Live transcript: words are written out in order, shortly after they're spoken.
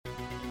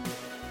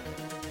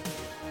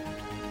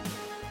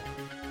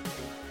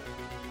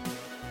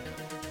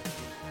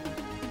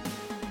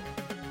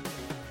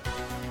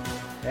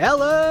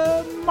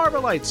Hello,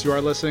 Marvelites! You are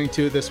listening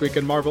to This Week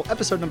in Marvel,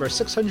 episode number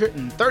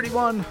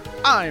 631.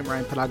 I'm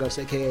Ryan Penagos,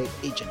 aka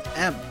Agent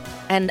M.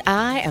 And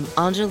I am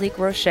Angelique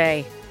Roche.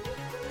 Hi,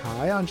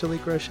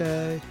 Angelique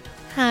Roche.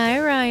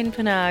 Hi, Ryan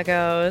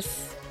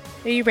Penagos.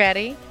 Are you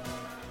ready?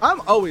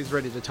 I'm always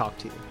ready to talk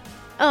to you.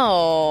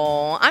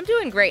 Oh, I'm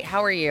doing great.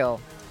 How are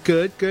you?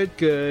 Good, good,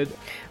 good.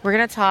 We're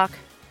going to talk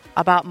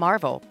about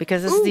Marvel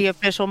because this is the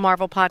official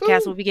Marvel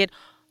podcast where we get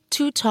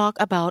to talk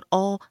about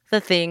all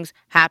the things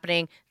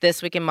happening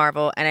this week in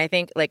Marvel. And I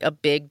think like a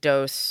big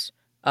dose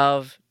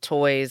of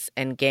toys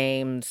and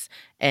games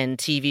and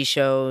TV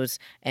shows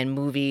and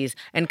movies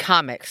and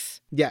comics.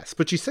 Yes,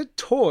 but you said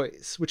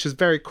toys, which is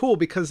very cool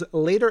because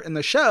later in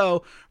the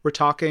show, we're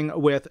talking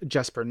with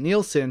Jesper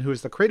Nielsen, who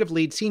is the creative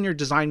lead senior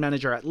design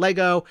manager at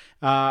LEGO,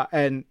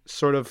 and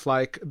sort of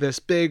like this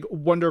big,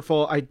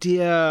 wonderful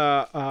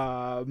idea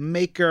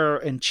maker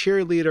and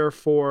cheerleader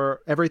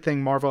for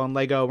everything Marvel and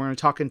LEGO. We're going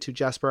to talk to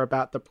Jesper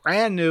about the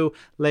brand new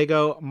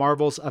LEGO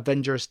Marvel's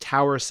Avengers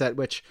Tower set,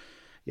 which,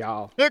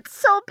 y'all, it's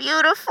so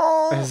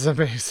beautiful. It's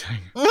amazing.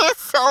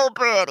 It's so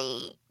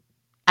pretty.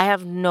 I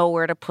have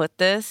nowhere to put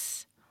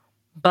this,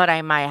 but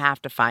I might have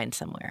to find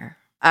somewhere.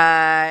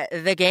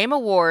 The Game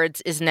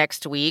Awards is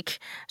next week,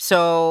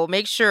 so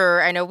make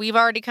sure, I know we've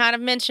already kind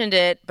of mentioned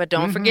it, but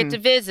don't forget to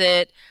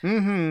visit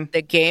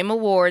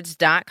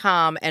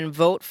thegameawards.com and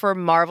vote for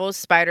Marvel's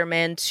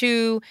Spider-Man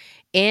 2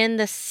 in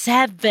the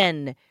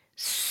seven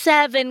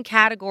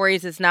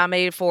categories it's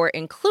nominated for,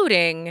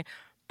 including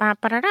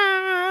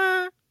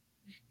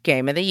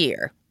Game of the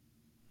Year.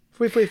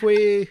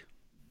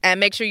 And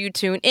make sure you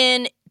tune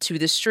in to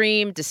the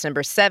stream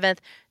December 7th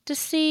to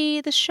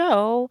see the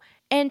show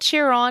and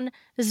cheer on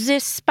the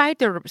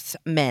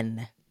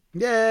Spider-Men.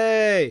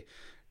 Yay!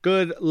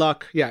 Good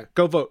luck. Yeah,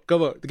 go vote. Go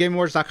vote.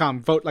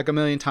 TheGameAwards.com. Vote like a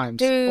million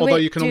times. Although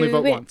you can only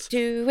vote once.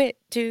 Do it.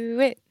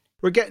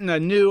 We're getting a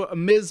new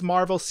Ms.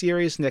 Marvel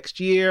series next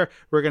year.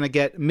 We're going to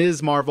get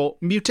Ms. Marvel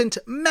Mutant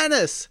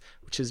Menace,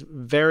 which is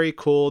very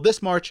cool.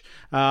 This March,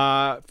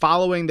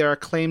 following their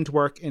acclaimed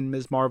work in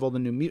Ms. Marvel, The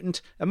New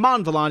Mutant,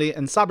 Iman Vellani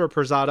and Sabra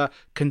Perzada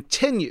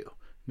continue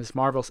Ms.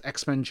 Marvel's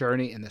X-Men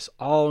journey in this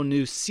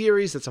all-new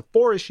series. It's a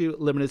 4-issue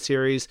limited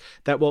series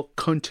that will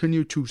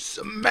continue to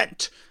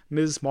cement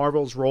Ms.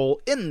 Marvel's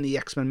role in the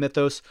X-Men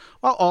mythos,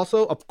 while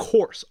also, of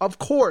course,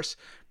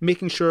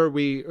 making sure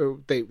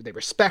they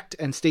respect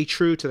and stay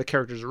true to the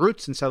character's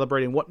roots and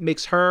celebrating what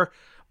makes her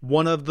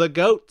one of the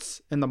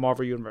GOATs in the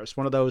Marvel Universe,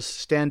 one of those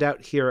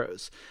standout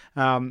heroes.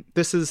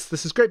 This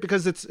is great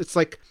because it's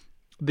like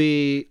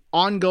the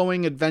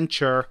ongoing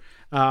adventure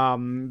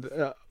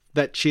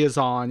that she is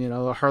on. You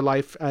know, her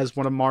life as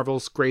one of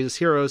Marvel's greatest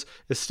heroes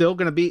is still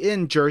going to be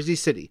in Jersey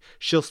City.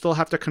 She'll still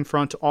have to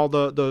confront all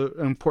the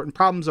important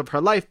problems of her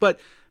life,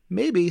 but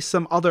maybe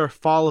some other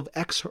Fall of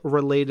X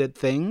related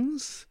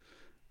things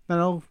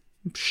that'll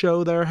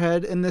show their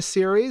head in this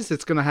series.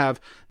 It's going to have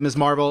Ms.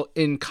 Marvel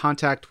in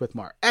contact with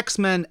more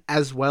X-Men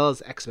as well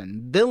as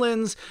X-Men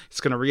villains.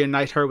 It's going to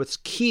reunite her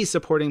with key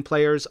supporting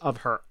players of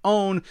her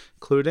own,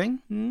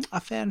 including a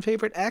fan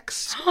favorite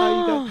X.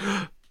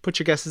 Put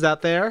your guesses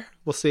out there.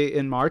 We'll see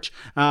in March.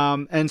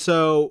 And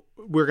so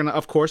we're going to,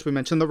 of course, we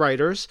mentioned the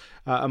writers,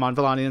 Iman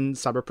Vellani and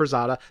Sabra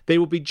Perzada. They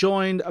will be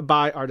joined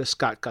by artist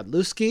Scott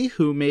Godlewski,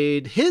 who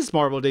made his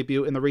Marvel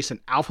debut in the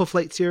recent Alpha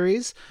Flight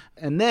series.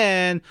 And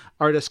then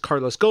artist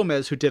Carlos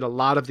Gomez, who did a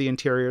lot of the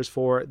interiors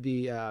for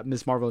the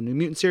Ms. Marvel New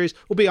Mutant series,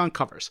 will be on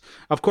covers.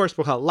 Of course,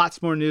 we'll have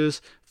lots more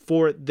news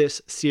for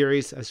this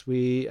series as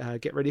we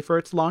get ready for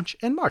its launch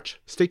in March.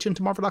 Stay tuned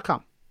to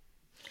Marvel.com.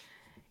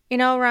 You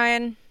know,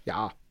 Ryan?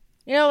 Yeah.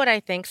 You know what I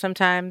think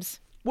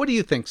sometimes? What do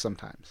you think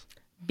sometimes?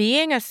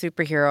 Being a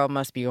superhero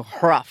must be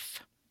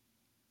rough.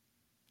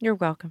 You're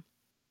welcome.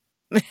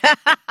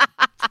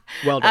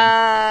 Well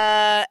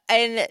done.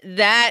 And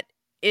that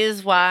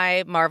is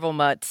why Marvel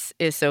Mutts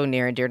is so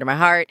near and dear to my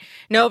heart.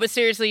 No, but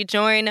seriously,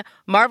 join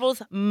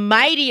Marvel's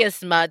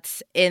mightiest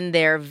Mutts in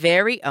their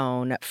very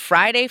own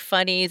Friday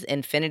Funnies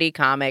Infinity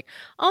comic.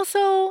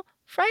 Also,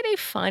 Friday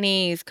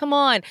Funnies, come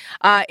on.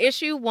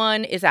 Issue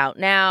 1 is out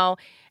now.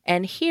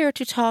 And here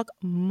to talk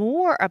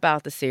more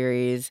about the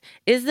series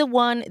is the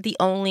one, the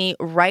only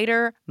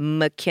writer,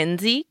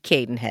 Mackenzie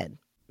Cadenhead.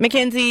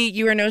 Mackenzie,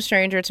 you are no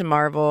stranger to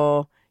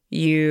Marvel.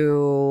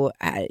 You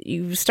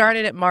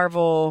started at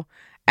Marvel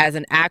as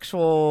an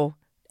actual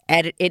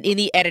in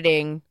the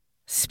editing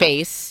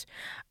space.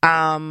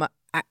 I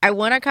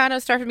want to kind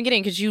of start from the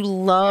beginning because you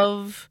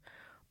love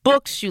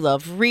books, you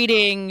love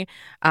reading.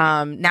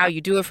 Now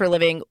you do it for a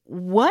living.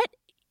 What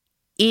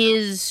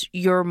is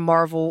your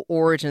Marvel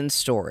origin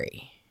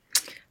story?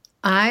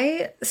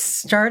 I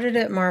started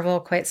at Marvel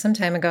quite some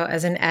time ago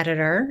as an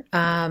editor.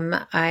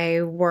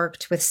 I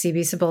worked with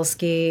C.B.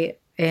 Cebulski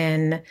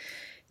and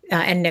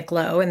Nick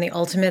Lowe in the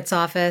Ultimates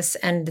office.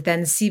 And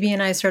then CB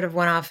and I sort of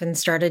went off and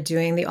started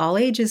doing the all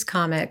ages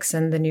comics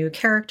and the new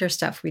character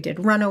stuff. We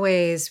did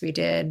Runaways. We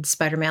did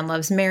Spider-Man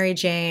Loves Mary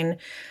Jane,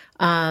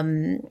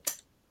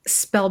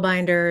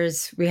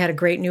 Spellbinders. We had a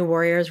great New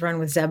Warriors run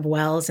with Zeb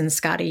Wells and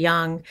Scotty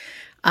Young.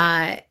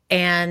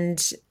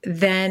 And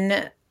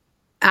then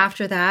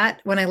after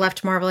that, when I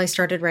left Marvel, I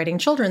started writing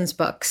children's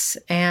books.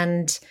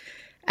 And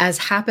as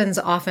happens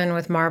often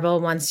with Marvel,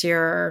 once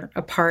you're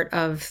a part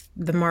of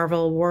the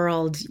Marvel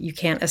world, you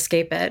can't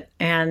escape it.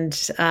 And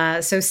so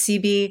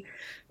CB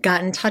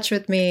got in touch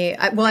with me.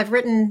 I've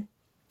written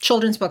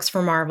children's books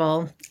for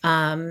Marvel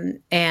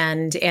and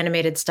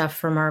animated stuff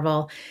for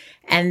Marvel.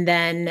 And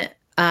then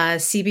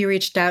CB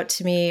reached out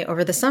to me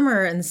over the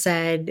summer and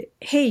said,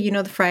 hey, you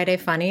know the Friday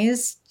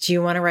Funnies? Do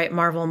you want to write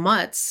Marvel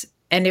Mutts?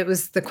 And it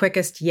was the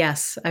quickest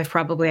yes I've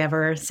probably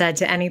ever said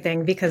to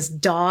anything, because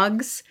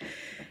dogs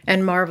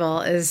and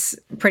Marvel is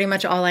pretty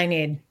much all I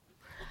need.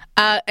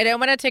 And I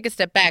want to take a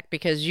step back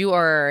because you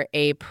are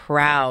a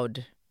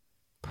proud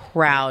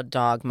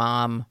dog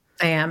mom.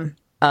 I am.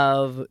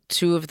 Of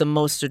two of the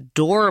most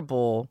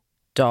adorable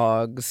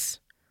dogs.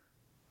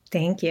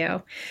 Thank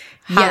you.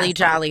 Holly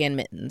Jolly and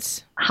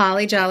Mittens.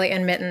 Holly Jolly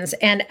and Mittens.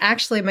 And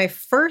actually, my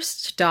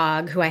first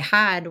dog, who I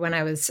had when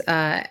I was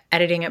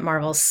editing at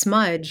Marvel,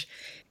 Smudge,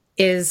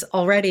 is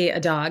already a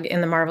dog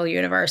in the Marvel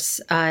universe.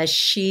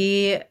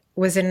 She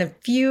was in a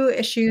few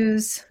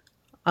issues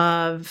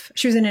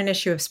she was in an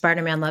issue of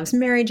Spider-Man Loves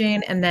Mary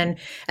Jane. And then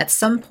at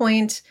some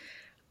point,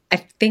 I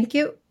think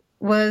it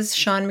was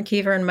Sean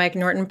McKeever and Mike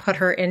Norton put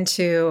her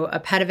into a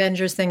Pet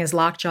Avengers thing as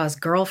Lockjaw's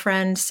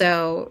girlfriend.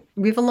 So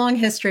we have a long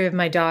history of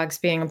my dogs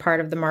being a part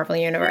of the Marvel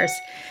universe.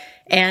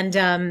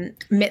 And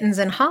Mittens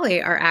and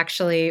Holly are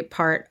actually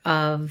part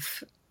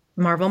of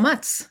Marvel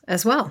Mutts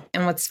as well.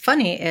 And what's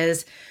funny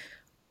is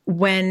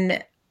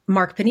when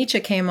Mark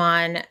Panicia came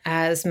on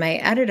as my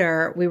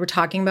editor, we were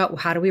talking about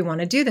how do we want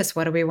to do this?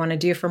 What do we want to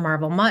do for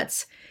Marvel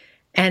Mutts?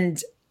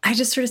 And I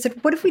just sort of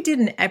said, what if we did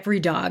an every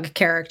dog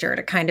character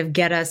to kind of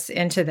get us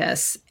into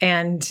this?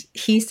 And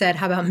he said,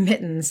 how about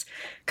Mittens?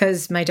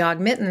 Because my dog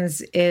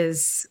Mittens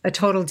is a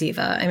total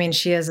diva. I mean,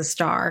 she is a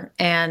star.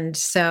 And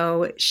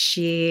so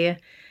she,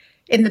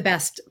 in the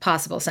best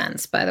possible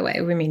sense, by the way,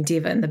 we mean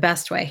diva in the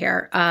best way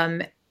here.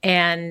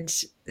 And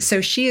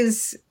so she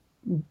is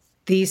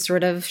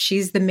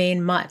she's the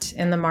main mutt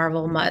in the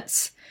Marvel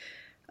Mutts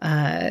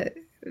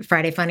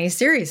Friday Funny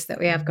series that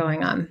we have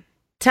going on.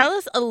 Tell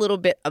us a little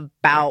bit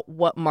about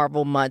what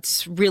Marvel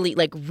Mutts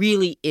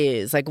really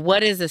is. Like,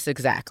 what is this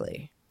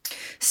exactly?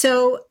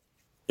 So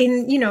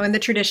in the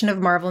tradition of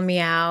Marvel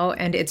Meow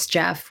and It's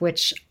Jeff,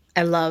 which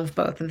I love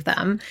both of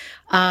them,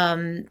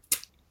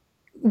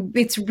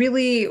 it's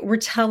really, we're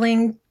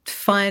telling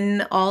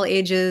fun, all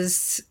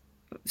ages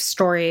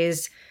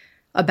stories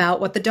about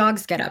what the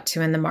dogs get up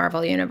to in the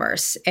Marvel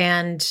universe.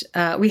 And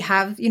we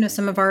have,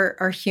 some of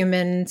our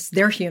humans,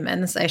 they're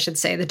humans, I should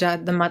say,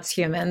 the Mutts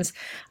humans.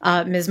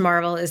 Ms.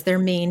 Marvel is their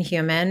main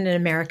human, and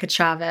America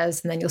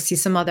Chavez, and then you'll see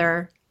some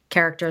other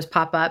characters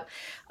pop up.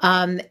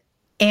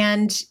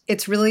 And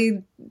it's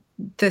really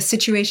the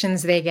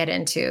situations they get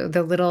into,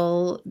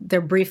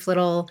 their brief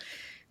little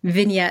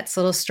vignettes,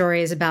 little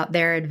stories about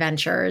their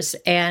adventures.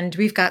 And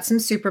we've got some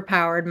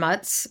superpowered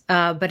mutts,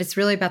 but it's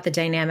really about the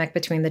dynamic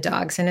between the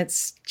dogs. And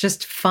it's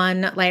just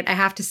fun. Like, I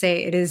have to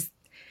say,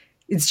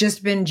 it's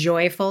just been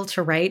joyful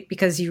to write,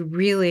 because you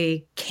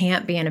really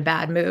can't be in a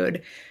bad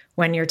mood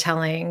when you're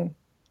telling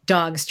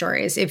dog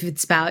stories. If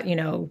it's about,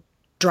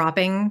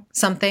 dropping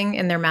something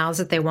in their mouths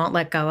that they won't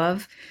let go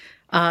of.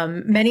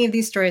 Many of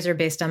these stories are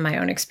based on my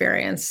own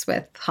experience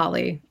with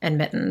Holly and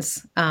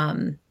Mittens.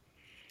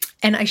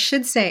 And I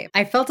should say,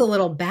 I felt a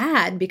little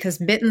bad because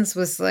Mittens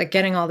was like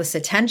getting all this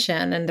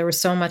attention and there was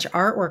so much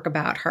artwork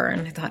about her.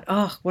 And I thought,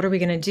 oh, what are we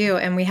going to do?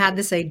 And we had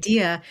this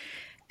idea.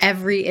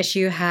 Every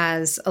issue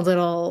has a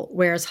little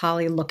Where's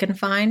Holly Look and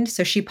Find.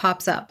 So she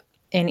pops up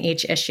in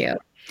each issue.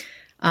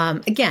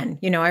 Again,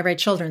 I write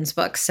children's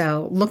books,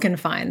 so look and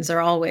finds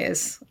are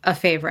always a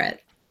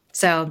favorite.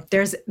 So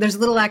there's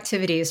little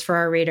activities for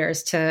our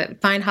readers to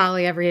find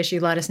Holly every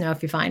issue. Let us know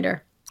if you find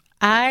her.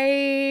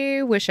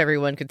 I wish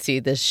everyone could see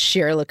this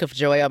sheer look of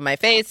joy on my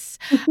face.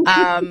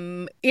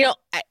 I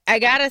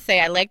gotta say,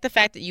 I like the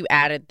fact that you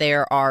added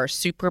there are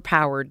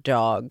superpowered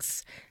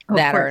dogs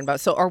that are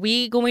involved. So are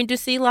we going to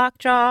see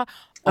Lockjaw?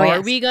 Oh, yes.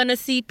 Are we going to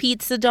see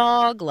Pizza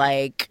Dog?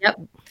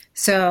 Yep.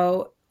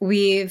 So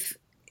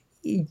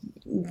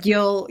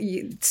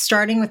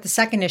starting with the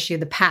second issue,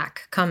 the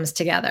pack comes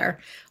together.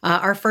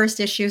 Our first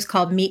issue is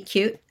called Meet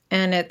Cute.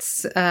 And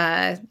it's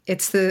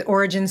the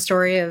origin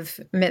story of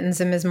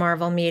Mittens and Ms.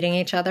 Marvel meeting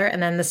each other.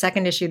 And then the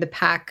second issue, the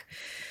pack,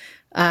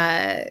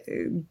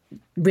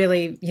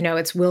 really,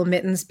 it's will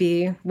Mittens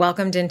be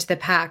welcomed into the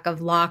pack of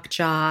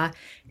Lockjaw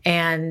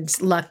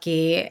and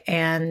Lucky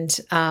and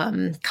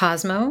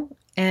Cosmo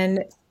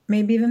and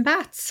maybe even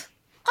Bats.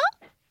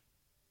 Oh,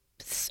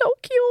 so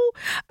cute.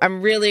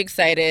 I'm really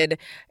excited.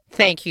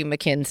 Thank you,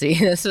 Mackenzie.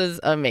 This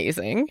was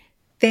amazing.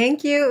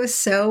 Thank you. It was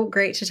so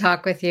great to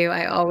talk with you.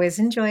 I always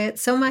enjoy it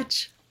so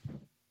much.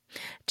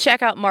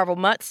 Check out Marvel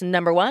Mutts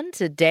 #1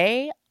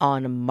 today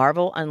on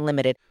Marvel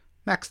Unlimited.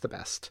 Max the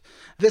best.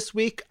 This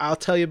week, I'll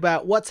tell you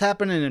about what's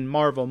happening in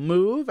Marvel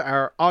Move,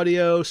 our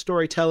audio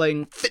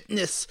storytelling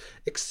fitness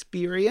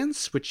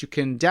experience, which you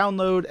can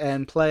download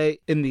and play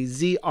in the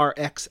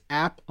ZRX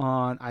app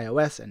on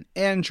iOS and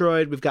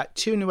Android. We've got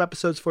 2 new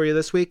episodes for you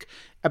this week.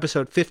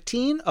 Episode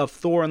 15 of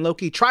Thor and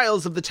Loki,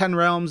 Trials of the Ten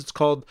Realms. It's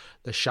called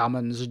The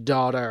Shaman's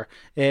Daughter.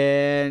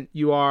 And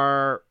you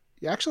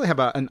actually have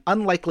an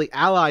unlikely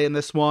ally in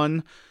this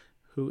one,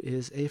 who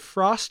is a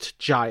frost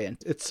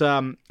giant. It's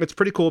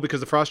pretty cool because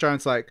the frost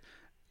giant's like,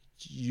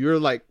 you're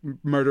like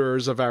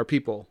murderers of our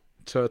people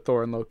to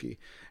Thor and Loki.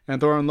 And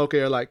Thor and Loki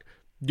are like,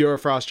 you're a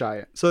frost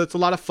giant. So it's a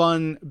lot of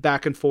fun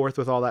back and forth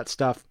with all that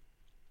stuff.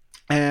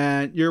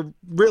 And you're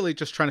really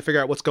just trying to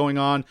figure out what's going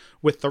on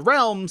with the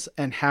realms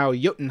and how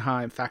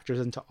Jotunheim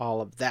factors into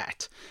all of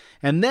that.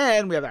 And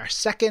then we have our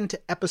second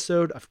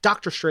episode of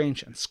Doctor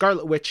Strange and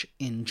Scarlet Witch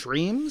in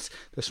Dreams.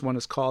 This one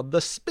is called The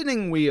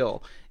Spinning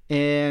Wheel.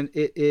 And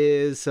it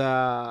is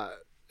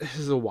this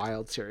is a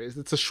wild series.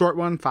 It's a short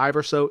one, 5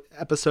 or so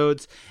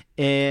episodes.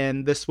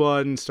 And this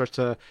one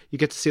you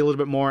get to see a little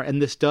bit more.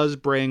 And this does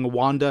bring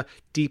Wanda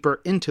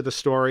deeper into the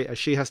story as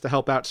she has to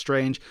help out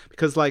Strange.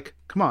 Because,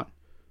 come on,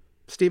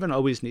 Steven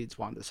always needs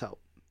Wanda's help.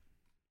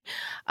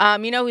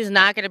 Who's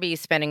not going to be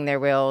spinning their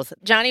wheels?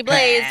 Johnny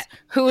Blaze,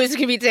 who is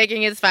going to be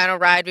taking his final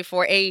ride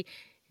before a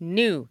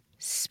new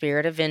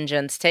Spirit of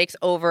Vengeance takes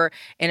over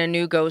in a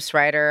new Ghost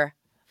Rider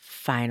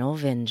Final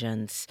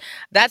Vengeance.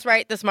 That's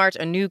right, this March,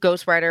 a new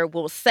Ghost Rider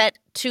will set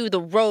to the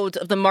roads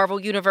of the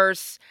Marvel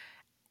Universe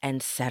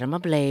and set them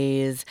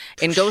ablaze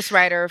in Ghost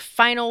Rider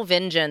Final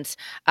Vengeance.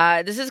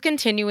 This is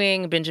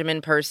continuing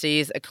Benjamin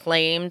Percy's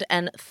acclaimed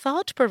and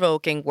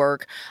thought-provoking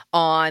work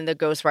on the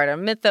Ghost Rider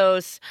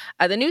mythos.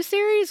 The new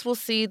series will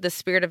see the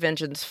Spirit of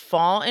Vengeance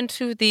fall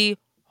into the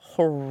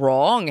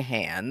wrong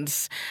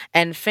hands,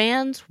 and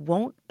fans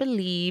won't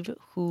believe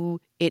who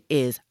it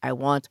is. I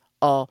want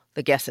all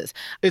the guesses.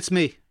 It's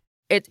me.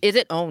 Is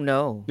it? Oh,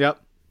 no. Yep.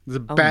 It's a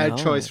bad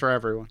choice for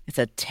everyone. It's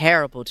a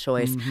terrible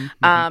choice.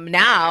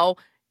 Now,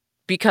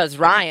 because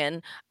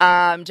Ryan,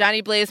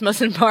 Johnny Blaze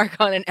must embark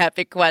on an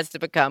epic quest to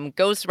become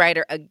Ghost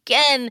Rider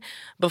again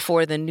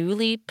before the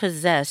newly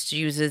possessed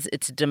uses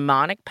its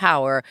demonic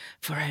power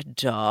for a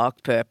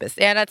dark purpose.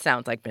 Yeah, that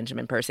sounds like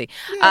Benjamin Percy.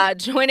 Yeah.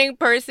 Joining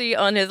Percy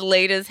on his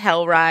latest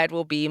hell ride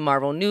will be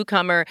Marvel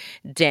newcomer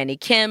Danny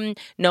Kim,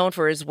 known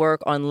for his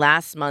work on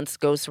last month's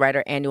Ghost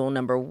Rider Annual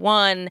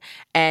 #1.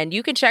 And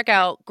you can check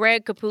out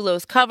Greg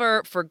Capullo's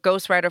cover for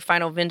Ghost Rider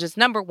Final Vengeance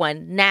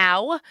 #1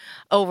 now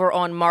over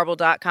on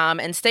Marvel.com.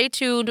 And stay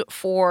tuned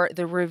for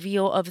the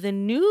reveal of the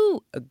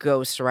new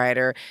Ghost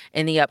Rider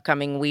in the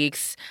upcoming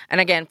weeks.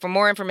 And again, for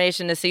more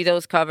information to see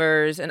those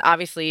covers and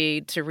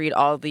obviously to read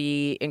all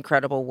the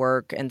incredible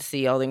work and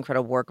see all the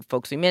incredible work of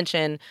folks we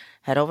mentioned,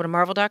 head over to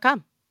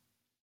Marvel.com.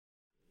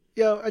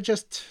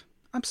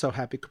 I'm so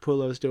happy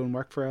Capullo's doing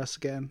work for us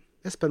again.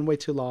 It's been way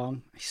too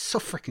long. He's so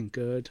freaking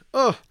good.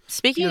 Oh,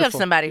 speaking beautiful,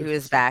 of somebody who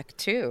is back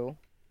too.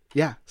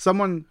 Yeah,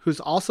 someone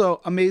who's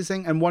also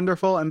amazing and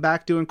wonderful and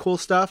back doing cool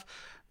stuff.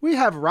 We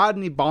have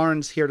Rodney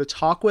Barnes here to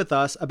talk with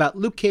us about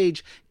Luke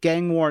Cage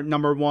Gang War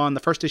 #1.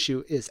 The first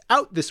issue is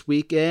out this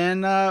week,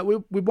 and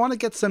we want to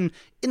get some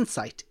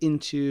insight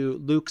into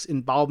Luke's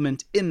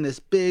involvement in this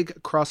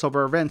big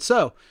crossover event.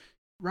 So,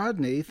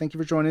 Rodney, thank you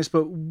for joining us,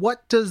 but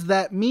what does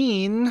that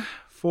mean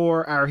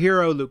for our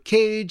hero Luke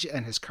Cage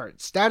and his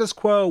current status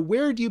quo?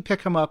 Where do you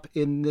pick him up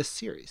in this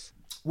series?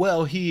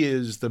 Well, he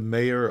is the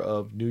mayor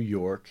of New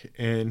York,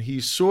 and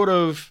he's sort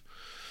of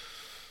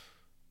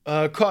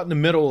caught in the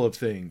middle of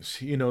things.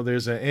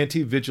 There's an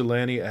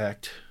anti-vigilante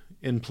act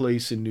in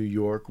place in New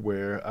York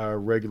where our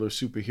regular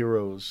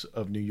superheroes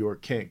of New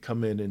York can't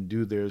come in and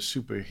do their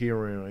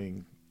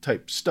superheroing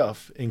type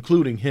stuff,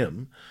 including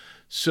him.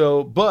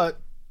 But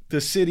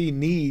the city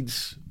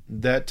needs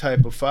that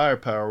type of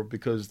firepower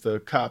because the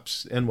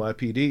cops,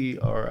 NYPD,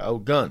 are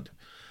outgunned.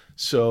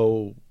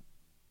 So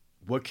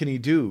what can he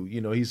do?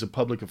 He's a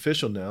public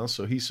official now,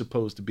 so he's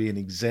supposed to be an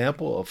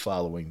example of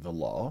following the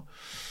law.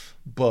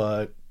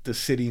 But the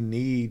city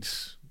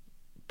needs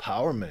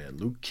Power Man,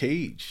 Luke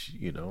Cage,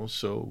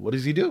 so what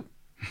does he do?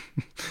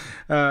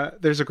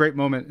 There's a great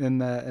moment in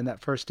that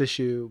first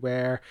issue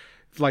where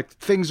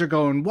things are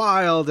going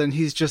wild and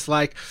he's just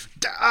and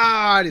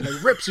he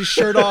rips his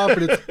shirt off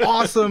and it's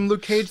awesome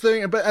Luke Cage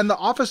thing. And the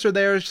officer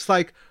there is just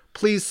like,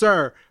 please,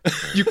 sir,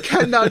 you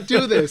cannot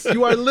do this.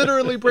 You are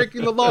literally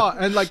breaking the law.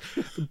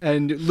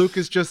 And Luke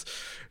is just,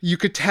 you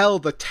could tell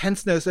the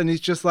tenseness and he's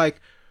just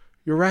like,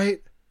 you're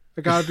right.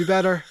 I gotta be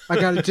better. I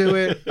gotta do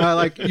it.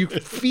 You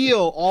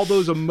feel all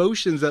those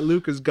emotions that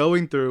Luke is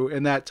going through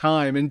in that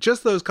time. And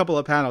just those couple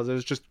of panels, it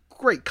was just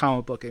great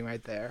comic booking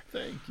right there.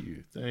 Thank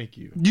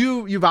you.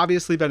 You've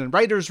obviously been in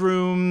writers'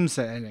 rooms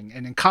and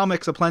in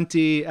comics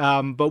aplenty.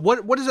 But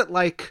what is it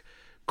like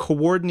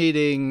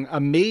coordinating a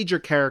major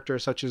character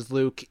such as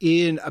Luke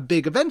in a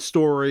big event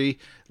story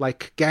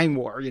like Gang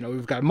War?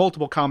 We've got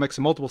multiple comics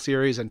and multiple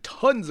series and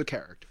tons of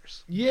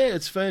characters. Yeah,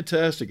 it's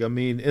fantastic. I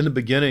mean, in the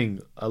beginning,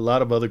 a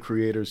lot of other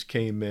creators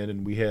came in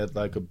and we had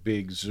a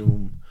big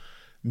Zoom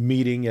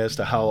meeting as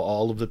to how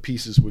all of the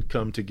pieces would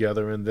come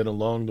together. And then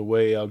along the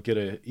way, I'll get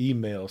an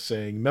email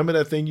saying, remember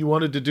that thing you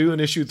wanted to do in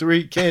issue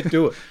 3? Can't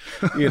do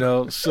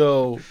it.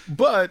 So,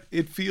 but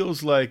it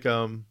feels like,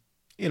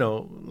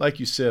 like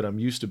you said, I'm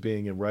used to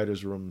being in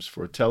writers' rooms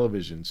for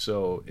television.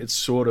 So it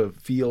sort of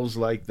feels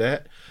like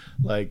that,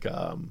 like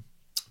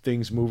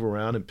things move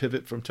around and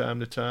pivot from time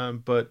to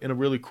time, but in a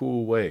really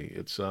cool way.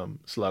 It's a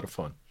lot of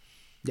fun.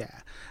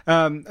 Yeah.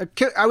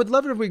 I would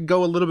love it if we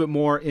go a little bit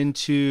more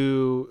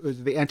into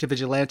the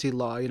anti-vigilante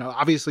law.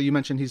 Obviously you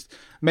mentioned he's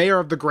mayor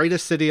of the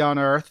greatest city on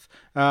earth.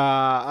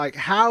 Like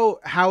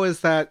how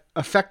is that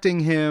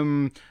affecting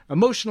him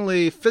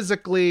emotionally,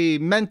 physically,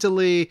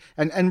 mentally,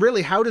 and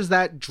really how does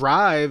that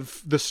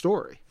drive the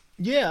story?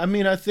 Yeah, I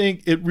mean, I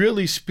think it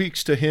really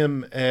speaks to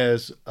him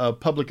as a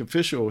public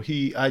official.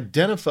 He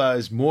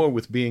identifies more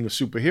with being a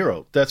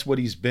superhero. That's what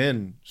he's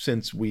been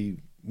since we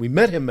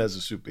met him as a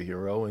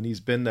superhero, and he's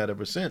been that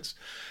ever since.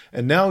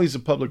 And now he's a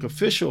public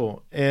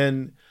official.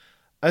 And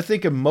I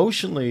think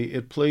emotionally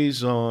it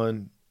plays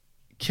on,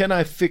 can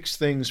I fix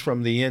things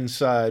from the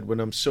inside when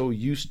I'm so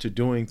used to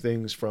doing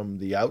things from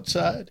the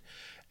outside?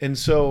 And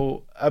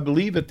so I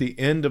believe at the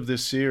end of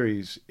this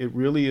series, it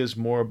really is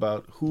more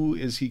about who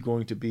is he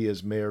going to be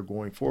as mayor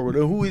going forward,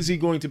 or who is he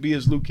going to be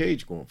as Luke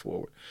Cage going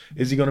forward?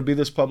 Is he going to be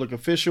this public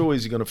official?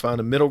 Is he going to find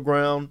a middle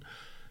ground?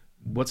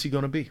 What's he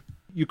going to be?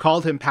 You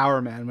called him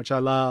Power Man, which I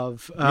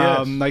love.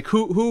 Yes. Like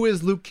who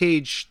is Luke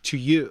Cage to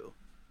you?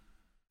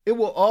 It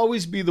will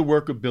always be the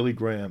work of Billy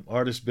Graham,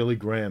 artist Billy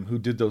Graham, who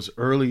did those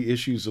early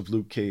issues of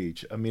Luke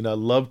Cage. I mean, I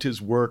loved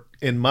his work.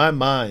 In my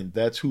mind,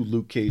 that's who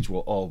Luke Cage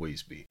will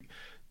always be.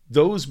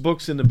 Those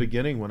books in the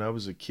beginning, when I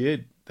was a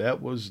kid, that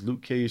was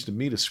Luke Cage to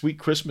me, the sweet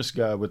Christmas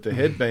guy with the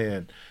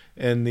headband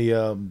and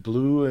the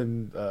blue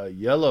and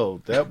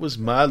yellow. That was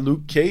my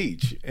Luke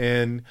Cage.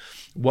 And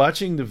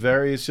watching the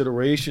various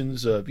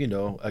iterations of,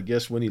 I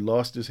guess when he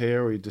lost his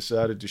hair, he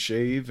decided to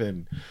shave,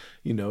 and,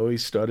 he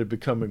started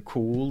becoming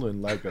cool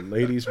and like a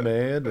ladies'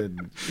 man.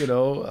 And,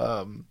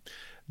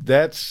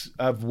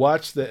 I've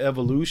watched the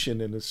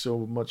evolution, and it's so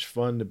much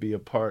fun to be a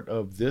part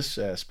of this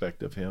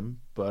aspect of him.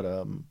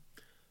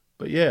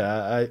 But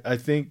yeah, I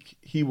think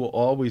he will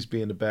always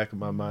be in the back of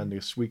my mind,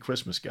 the sweet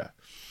Christmas guy.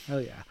 Hell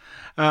yeah.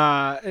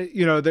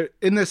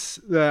 In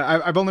this,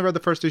 I've only read the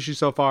first issue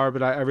so far,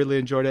 but I really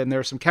enjoyed it. And there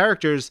are some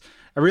characters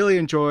I really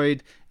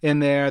enjoyed in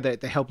there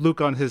that they help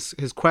Luke on his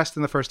quest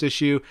in the first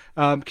issue.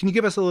 Can you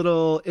give us a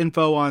little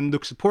info on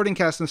Luke's supporting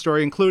cast and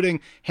story,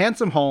 including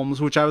Handsome Holmes,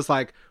 which I was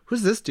like,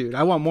 who's this dude?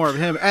 I want more of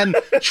him. And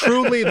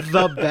truly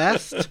the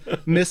best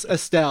Miss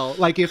Estelle.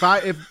 Like if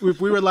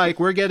we were like,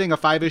 we're getting a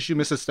 5-issue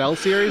Miss Estelle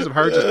series of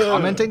her just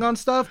commenting on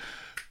stuff,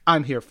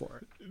 I'm here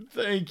for it.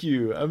 Thank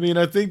you. I mean,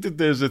 I think that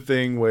there's a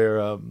thing where,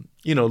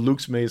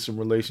 Luke's made some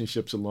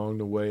relationships along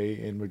the way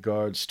in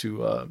regards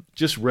to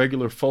just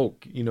regular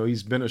folk.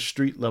 He's been a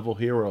street level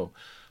hero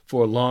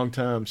for a long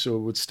time. So it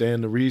would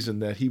stand to reason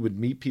that he would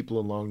meet people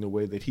along the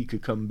way that he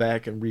could come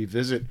back and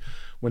revisit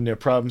when there are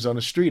problems on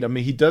the street. I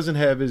mean, he doesn't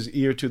have his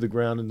ear to the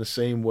ground in the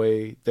same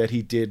way that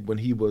he did when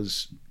he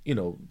was,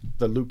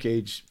 the Luke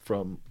Cage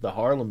from the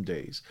Harlem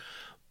days.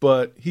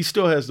 But he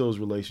still has those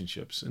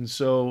relationships. And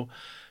so,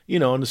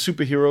 on the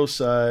superhero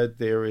side,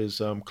 there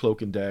is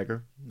Cloak and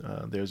Dagger.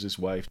 There's his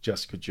wife,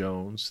 Jessica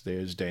Jones.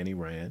 There's Danny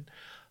Rand.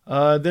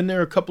 Then there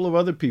are a couple of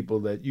other people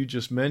that you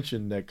just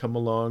mentioned that come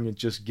along and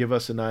just give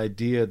us an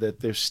idea that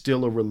there's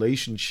still a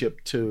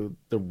relationship to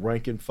the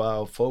rank and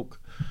file folk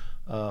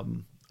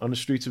on the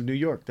streets of New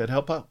York that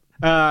help out.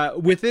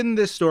 Within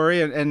this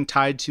story and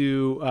tied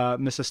to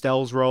Miss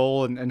Estelle's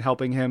role and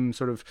helping him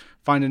sort of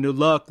find a new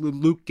look,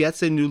 Luke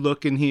gets a new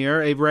look in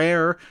here, a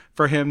rare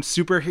for him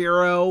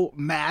superhero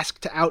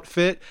masked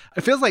outfit.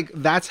 It feels like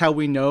that's how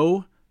we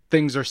know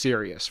things are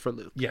serious for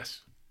Luke.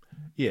 Yes.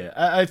 Yeah,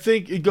 I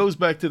think it goes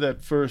back to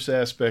that first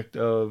aspect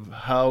of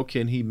how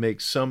can he make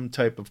some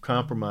type of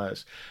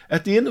compromise.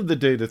 At the end of the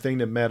day, the thing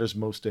that matters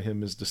most to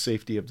him is the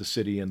safety of the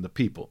city and the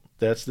people.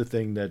 That's the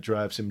thing that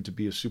drives him to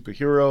be a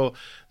superhero.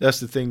 That's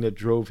the thing that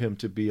drove him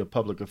to be a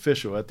public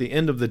official. At the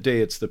end of the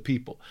day, it's the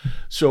people.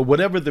 So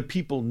whatever the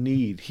people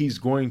need, he's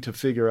going to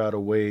figure out a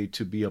way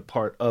to be a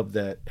part of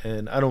that.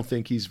 And I don't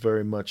think he's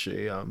very much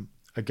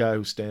a guy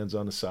who stands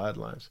on the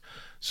sidelines.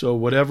 So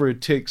whatever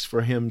it takes for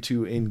him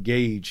to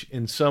engage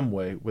in some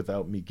way,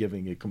 without me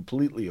giving it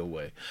completely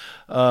away,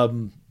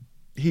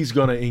 he's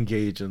going to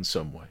engage in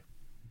some way.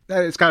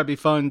 It's got to be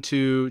fun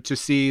to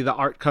see the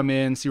art come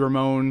in, see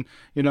Ramon,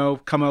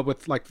 come up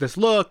with like this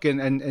look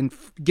and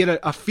get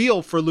a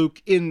feel for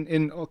Luke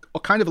in a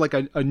kind of like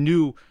a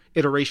new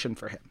iteration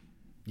for him.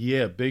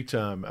 Yeah, big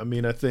time. I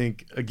mean, I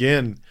think,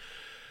 again,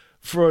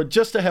 for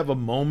just to have a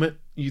moment,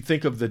 you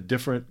think of the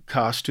different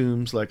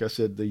costumes, like I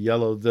said,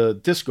 the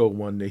disco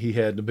one that he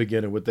had in the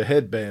beginning with the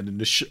headband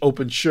and the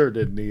open shirt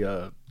and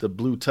the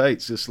blue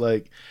tights. It's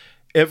like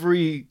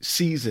every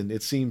season,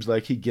 it seems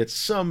like he gets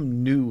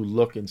some new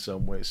look in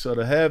some way. So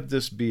to have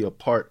this be a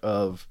part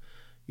of,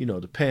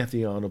 the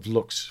pantheon of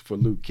looks for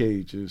Luke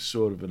Cage is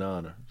sort of an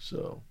honor.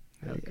 So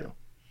there you go.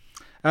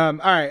 All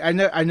right,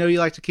 I know you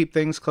like to keep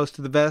things close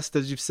to the vest,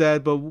 as you've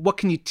said, but what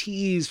can you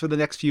tease for the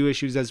next few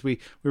issues as we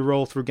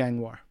roll through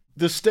Gang War?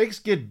 The stakes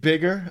get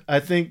bigger. I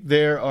think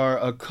there are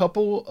a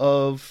couple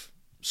of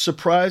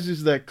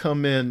surprises that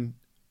come in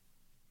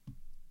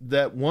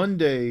that one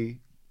day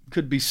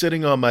could be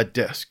sitting on my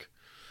desk.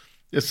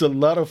 It's a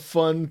lot of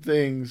fun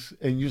things,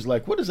 and you're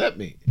like, what does that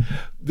mean?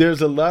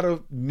 There's a lot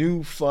of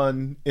new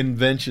fun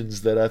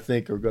inventions that I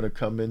think are going to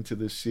come into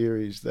this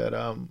series that,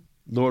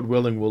 Lord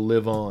willing, will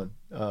live on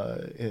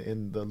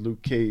in the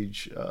Luke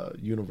Cage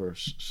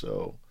universe.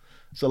 So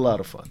it's a lot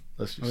of fun.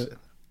 Let's just say.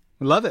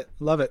 Love it.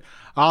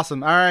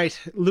 Awesome. All right,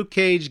 Luke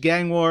Cage,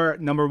 Gang War,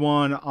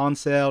 #1 on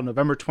sale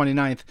November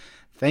 29th.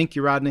 Thank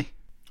you, Rodney.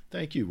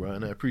 Thank you,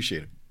 Ryan. I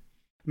appreciate it.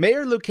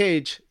 Mayor Luke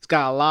Cage has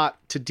got a lot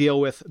to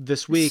deal with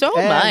this week. So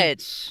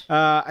much.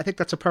 I think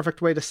that's a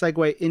perfect way to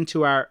segue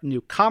into our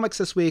new comics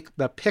this week,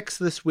 the picks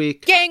this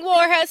week. Gang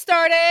War has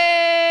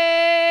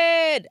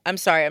started! I'm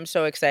sorry, I'm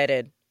so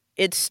excited.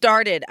 It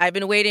started. I've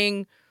been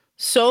waiting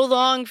so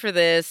long for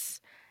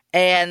this,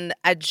 and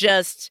I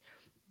just...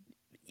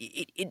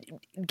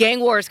 Gang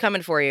War is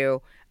coming for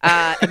you.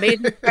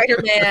 Amazing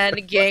Spider-Man,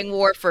 Gang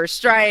War First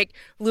Strike,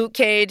 Luke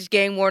Cage,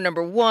 Gang War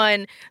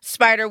 #1,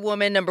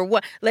 Spider-Woman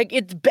 #1. Like,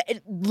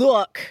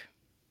 look,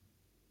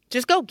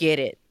 just go get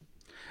it.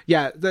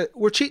 Yeah,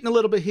 we're cheating a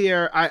little bit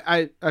here.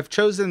 I've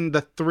chosen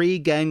the 3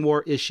 Gang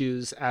War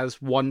issues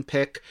as one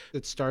pick.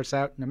 It starts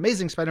out in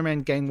Amazing Spider-Man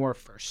Gang War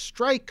First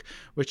Strike,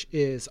 which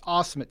is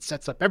awesome. It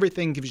sets up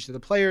everything, gives you the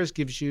players,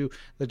 gives you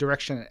the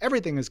direction that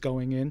everything is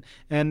going in.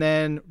 And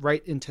then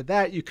right into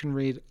that, you can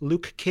read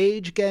Luke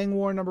Cage Gang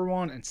War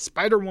 #1 and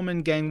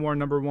Spider-Woman Gang War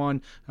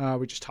 #1.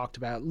 We just talked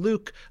about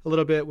Luke a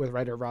little bit with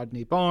writer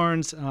Rodney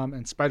Barnes,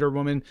 and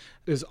Spider-Woman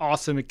is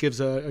awesome. It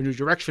gives a new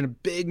direction, a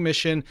big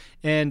mission,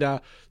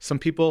 and some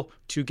people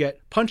to get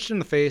punched in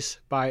the face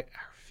by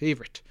our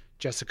favorite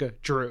Jessica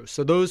Drew.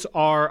 So those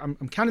are,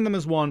 I'm counting them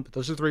as one, but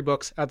those are 3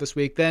 books out this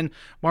week. Then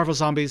Marvel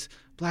Zombies,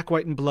 Black,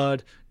 White, and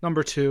Blood,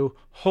 #2.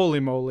 Holy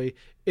moly,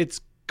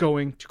 it's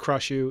going to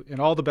crush you in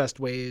all the best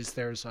ways.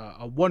 There's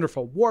a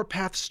wonderful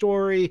Warpath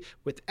story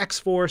with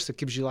X-Force that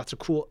gives you lots of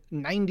cool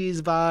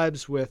 90s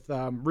vibes with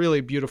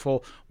really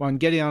beautiful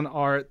Wangedion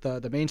art.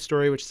 The main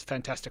story, which is a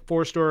Fantastic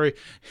Four story,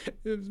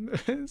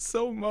 it's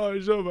so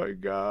much. Oh my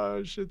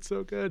gosh, it's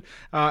so good.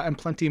 And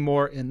plenty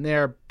more in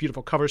there.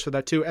 Beautiful covers for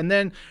that too. And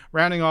then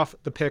rounding off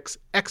the picks,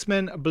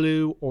 X-Men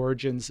Blue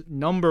Origins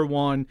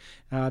 #1.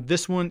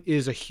 This one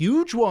is a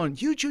huge one.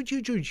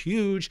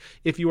 Huge.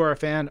 If you are a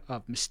fan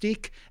of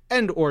Mystique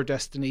and or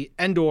Destiny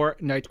and or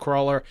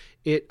Nightcrawler,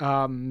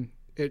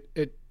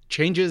 it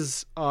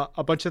changes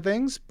a bunch of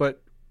things,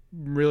 but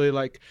really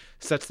like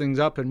sets things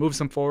up and moves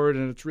them forward,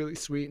 and it's really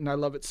sweet, and I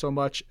love it so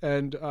much,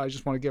 and I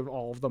just want to give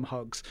all of them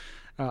hugs.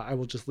 I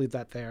will just leave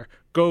that there.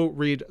 Go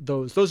read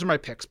those. Those are my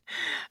picks.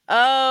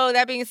 Oh,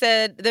 that being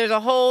said, there's a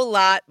whole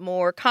lot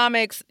more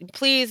comics.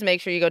 Please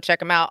make sure you go check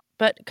them out.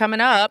 But coming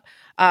up,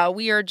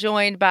 we are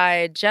joined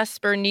by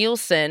Jesper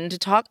Nielsen to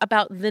talk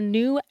about the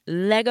new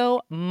Lego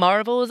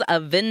Marvel's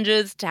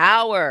Avengers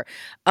Tower.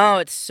 Oh,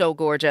 it's so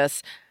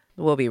gorgeous.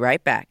 We'll be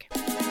right back.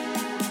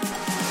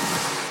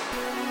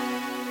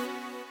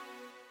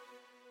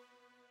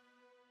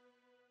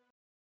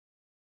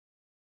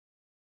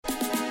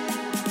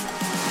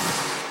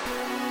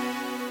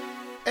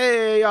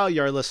 Hey, y'all,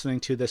 you're listening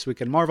to This Week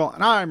in Marvel,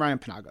 and I'm Ryan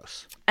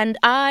Penagos. And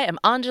I am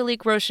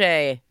Angelique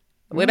Roche.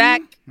 We're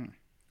back.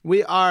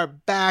 We are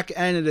back,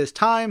 and it is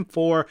time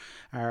for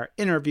our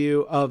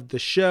interview of the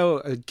show.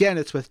 Again,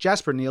 it's with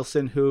Jesper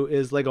Nielsen, who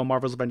is Lego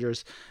Marvel's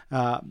Avengers,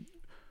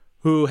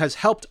 who has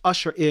helped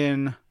usher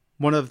in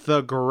one of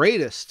the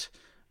greatest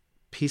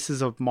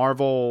pieces of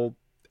Marvel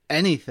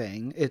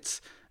anything.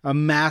 It's a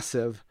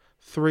massive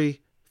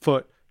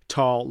 3-foot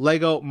tall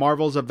Lego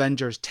Marvel's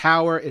Avengers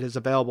Tower. It is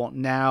available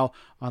now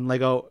on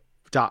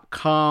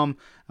Lego.com.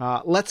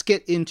 Let's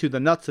get into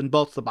the nuts and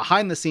bolts, the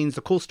behind the scenes,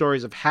 the cool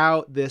stories of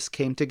how this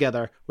came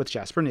together with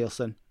Jesper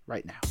Nielsen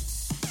right now.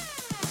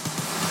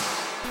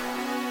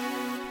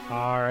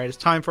 All right, it's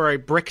time for a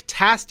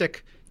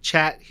bricktastic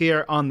chat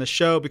here on the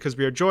show because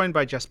we are joined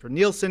by Jesper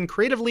Nielsen,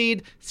 creative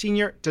lead,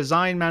 senior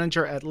design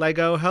manager at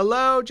Lego.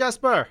 Hello,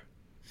 Jesper.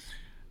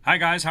 Hi,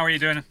 guys. How are you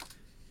doing?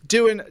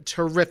 Doing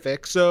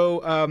terrific.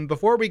 So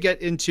before we get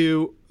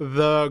into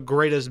the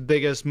greatest,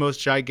 biggest,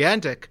 most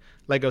gigantic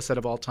Lego set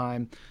of all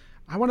time,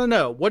 I want to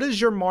know, what is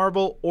your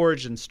Marvel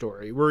origin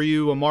story? Were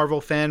you a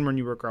Marvel fan when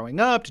you were growing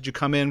up? Did you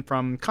come in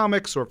from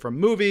comics or from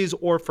movies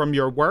or from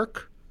your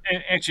work?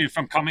 Actually,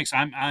 from comics,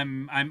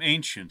 I'm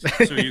ancient.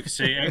 So you could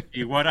say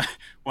what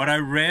I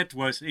read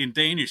was in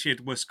Danish.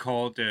 It was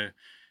called the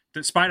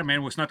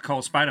Spider-Man was not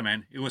called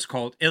Spider-Man. It was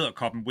called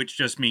Edderkoppen, which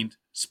just means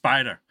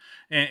spider.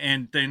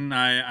 And then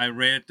I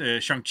read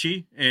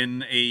Shang-Chi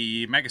in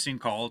a magazine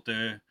called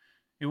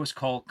it was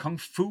called Kung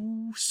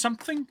Fu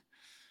something.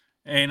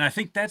 And I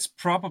think that's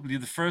probably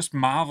the first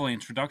Marvel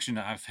introduction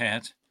I've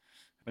had,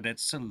 but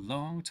that's a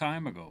long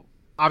time ago.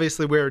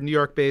 obviously we're New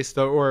York based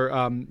or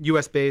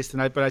US based,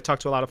 but I talk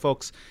to a lot of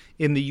folks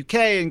in the UK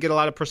and get a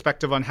lot of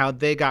perspective on how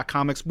they got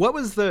comics. What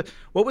was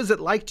it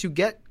like to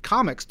get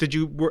comics?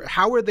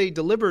 How were they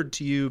delivered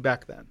to you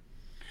back then?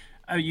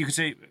 You could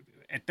say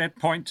at that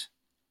point,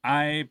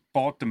 I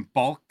bought them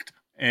bulked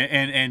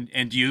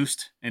and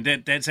used, and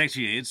that's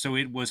actually it. So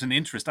it was an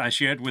interest I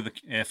shared with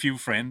a few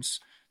friends.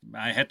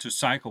 I had to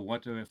cycle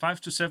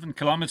 5 to 7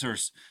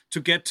 kilometers to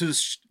get to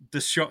the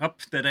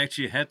shop that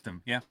actually had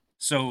them. Yeah.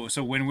 So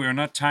when we were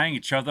not tying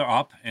each other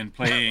up and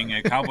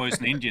playing cowboys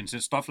and Indians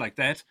and stuff like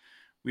that,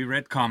 we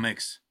read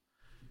comics.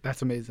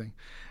 That's amazing.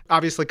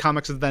 Obviously,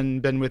 comics have then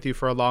been with you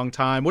for a long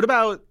time. What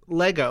about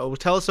Lego?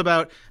 Tell us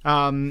about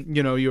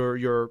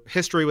your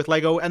history with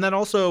Lego, and then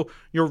also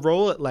your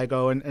role at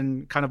Lego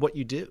and kind of what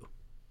you do.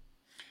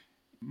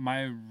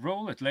 My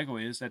role at Lego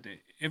is that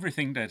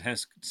everything that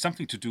has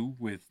something to do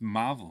with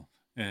Marvel,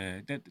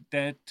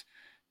 that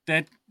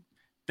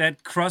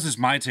crosses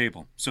my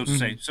table, so to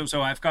say.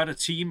 So I've got a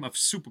team of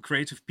super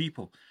creative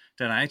people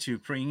that are actually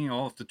bringing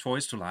all of the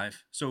toys to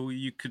life. So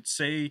you could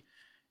say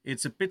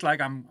it's a bit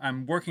like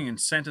I'm working in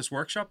Santa's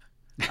workshop.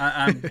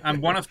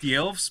 I'm one of the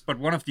elves, but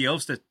one of the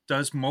elves that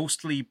does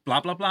mostly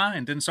blah blah blah,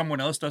 and then someone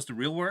else does the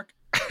real work.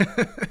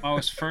 I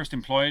was first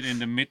employed in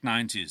the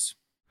mid-90s.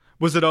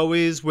 Was it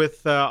always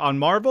with on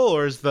Marvel,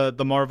 or is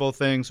the Marvel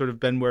thing sort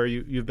of been where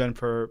you've been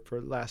for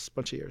the last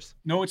bunch of years?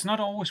 No, it's not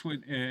always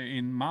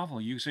in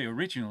Marvel. You say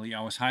originally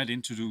I was hired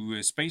in to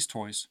do space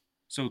toys.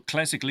 So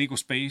classic Lego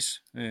space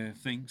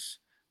things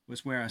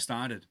was where I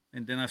started.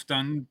 And then I've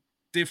done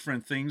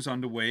different things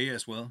on the way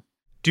as well.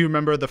 Do you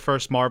remember the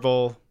first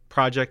Marvel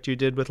project you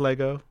did with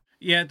Lego?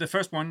 Yeah, the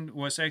first one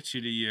was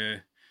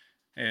actually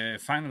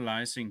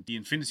finalizing the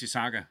Infinity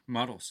Saga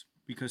models.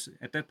 Because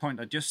at that point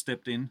I just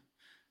stepped in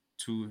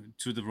to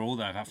the role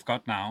that I've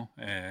got now.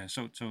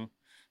 So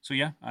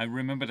yeah, I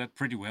remember that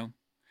pretty well.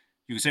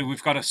 You could say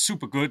we've got a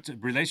super good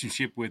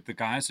relationship with the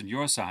guys on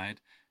your side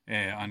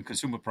on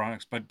consumer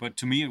products, but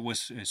to me it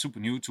was super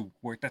new to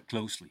work that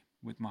closely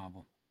with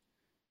Marvel.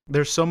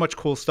 There's so much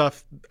cool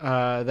stuff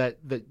that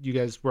you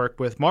guys work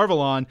with Marvel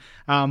on,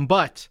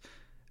 but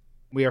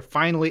we are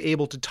finally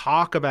able to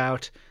talk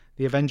about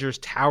the Avengers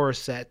Tower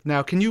set.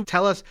 Now, can you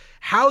tell us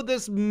how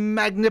this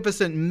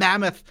magnificent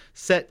mammoth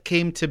set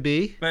came to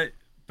be?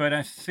 But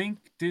I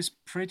think this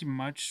pretty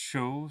much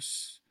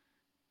shows,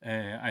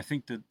 I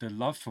think, the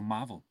love for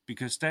Marvel,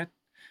 because that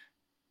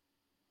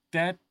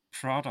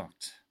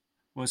product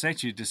was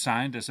actually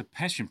designed as a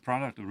passion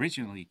product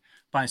originally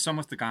by some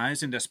of the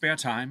guys in their spare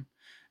time.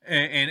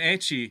 And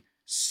actually,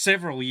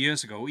 several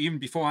years ago, even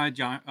before I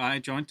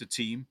joined the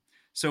team,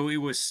 so it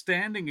was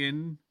standing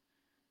in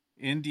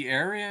the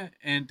area,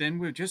 and then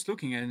we're just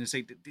looking at it and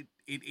say,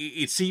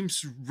 it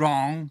seems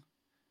wrong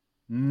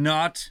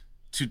not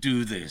to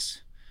do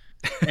this.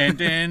 And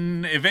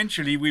then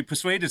eventually we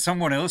persuaded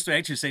someone else to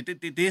actually say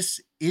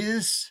this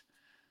is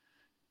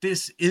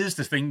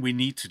the thing we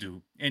need to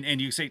do.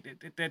 And you say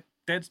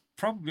that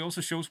probably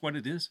also shows what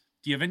it is.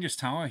 The Avengers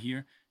Tower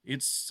here,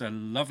 it's a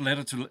love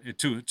letter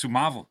to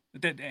Marvel.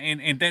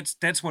 And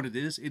that's what it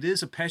is. It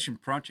is a passion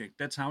project.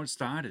 That's how it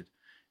started.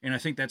 And I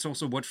think that's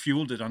also what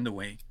fueled it on the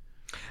way.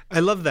 I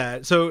love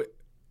that. So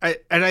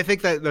I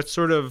think that's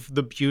sort of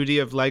the beauty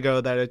of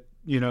Lego, that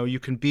you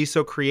can be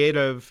so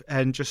creative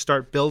and just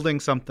start building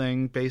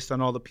something based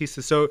on all the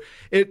pieces. So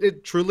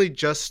it truly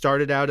just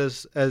started out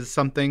as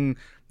something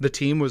the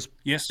team was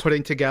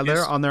putting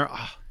together on their.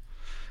 Oh.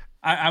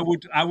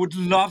 I would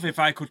love if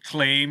I could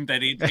claim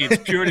that it's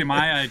purely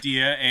my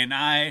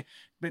idea,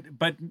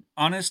 but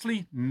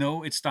honestly,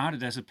 no, it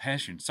started as a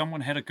passion.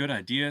 Someone had a good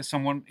idea,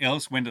 someone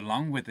else went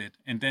along with it,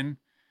 and then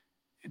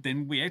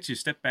we actually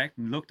stepped back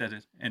and looked at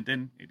it, and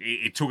then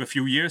it took a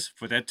few years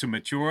for that to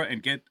mature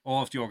and get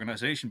all of the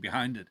organization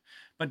behind it.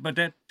 But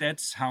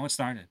that's how it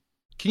started.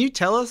 Can you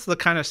tell us the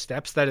kind of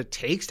steps that it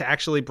takes to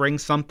actually bring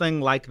something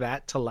like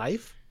that to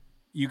life?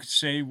 You could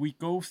say we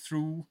go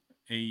through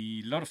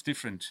a lot of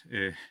different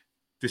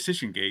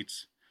decision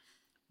gates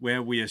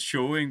where we are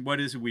showing what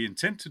is it we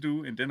intend to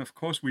do, and then of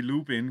course we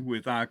loop in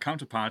with our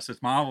counterparts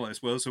at Marvel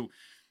as well. So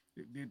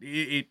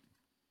it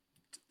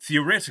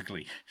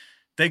theoretically,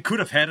 they could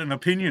have had an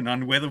opinion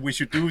on whether we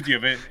should do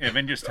the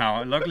Avengers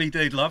Tower. Luckily,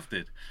 they loved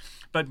it.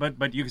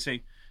 But you can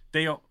say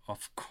they,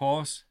 of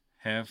course,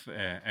 have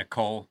a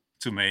call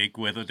to make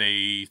whether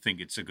they think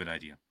it's a good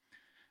idea.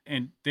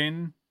 And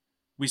then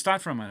we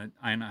start from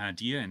an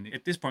idea, and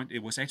at this point,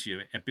 it was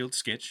actually a built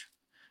sketch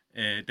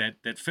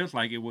that felt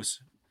like it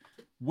was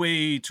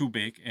way too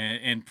big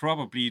and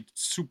probably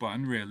super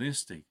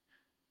unrealistic.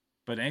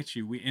 But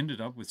actually, we ended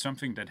up with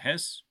something that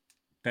has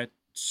that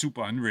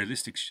super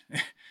unrealistic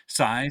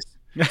size.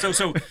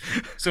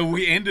 So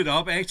we ended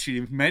up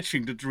actually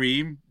matching the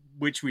dream,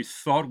 which we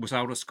thought was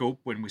out of scope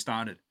when we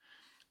started.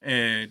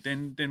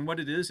 Then what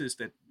it is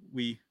that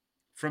we,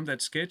 from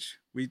that sketch,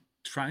 we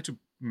try to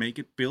make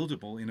it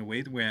buildable in a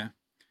way where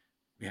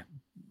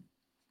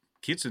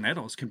kids and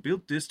adults can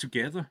build this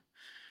together.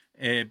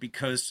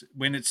 Because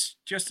when it's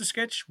just a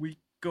sketch, we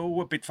go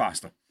a bit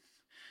faster.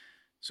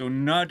 So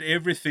not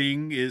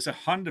everything is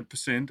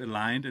 100%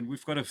 aligned, and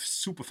we've got a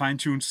super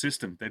fine-tuned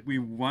system that we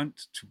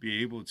want to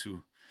be able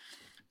to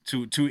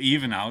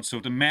even out. So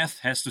the math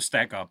has to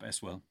stack up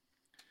as well.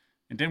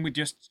 And then we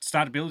just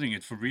start building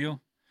it for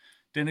real.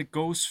 Then it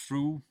goes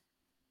through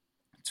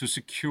to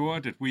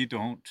secure that we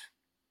don't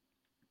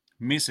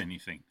miss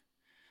anything.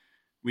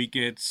 We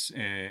get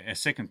a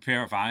second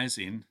pair of eyes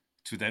in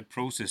to that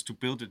process to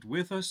build it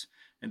with us,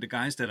 and the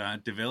guys that are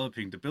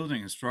developing the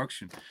building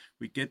instruction,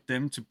 we get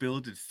them to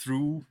build it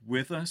through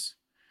with us.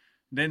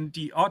 Then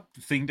the odd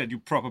thing that you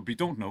probably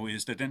don't know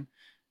is that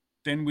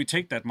then we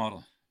take that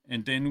model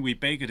and then we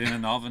bake it in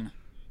an oven,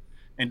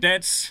 and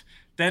that's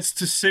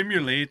to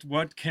simulate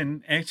what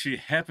can actually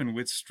happen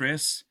with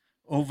stress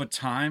over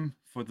time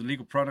for the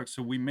Lego product.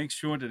 So we make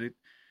sure that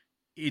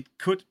it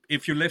could,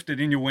 if you left it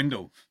in your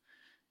window,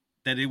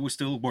 that it will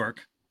still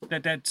work.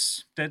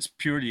 That's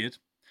purely it.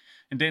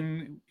 And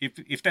then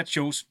if that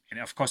shows, and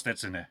of course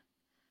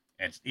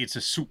it's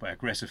a super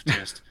aggressive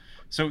test.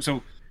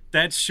 So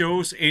that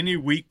shows any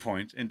weak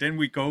point, and then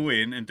we go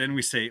in and then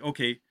we say,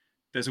 okay,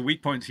 there's a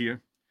weak point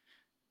here.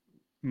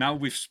 Now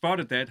we've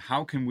spotted that.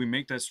 How can we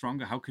make that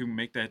stronger? How can we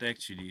make that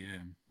actually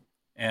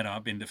add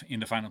up in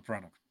the final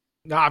product?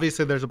 Now,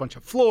 obviously, there's a bunch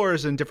of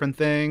floors and different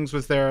things.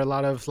 Was there a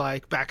lot of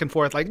like back and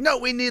forth, like, no,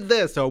 we need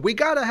this, or we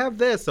gotta have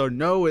this, or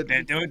no?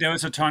 There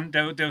was a ton.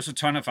 There was a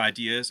ton of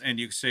ideas, and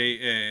you could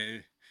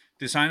say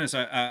designers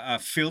are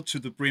filled to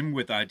the brim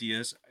with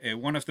ideas.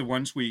 One of the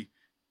ones we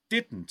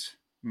didn't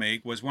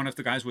make was one of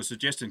the guys was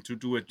suggesting to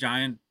do a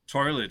giant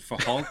toilet for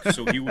Hulk,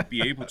 so he would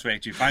be able to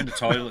actually find a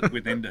toilet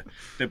within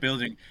the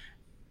building.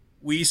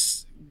 We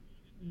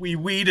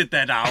weeded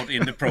that out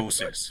in the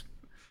process.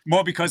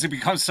 More because it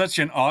becomes such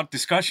an odd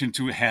discussion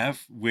to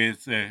have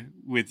with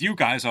you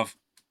guys. Of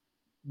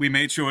we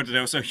made sure that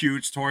there was a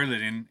huge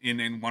toilet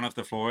in one of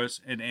the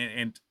floors,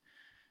 and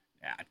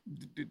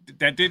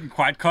that didn't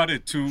quite cut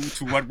it to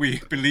what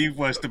we believe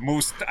was the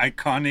most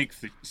iconic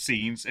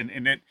scenes,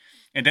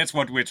 and that's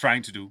what we're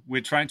trying to do.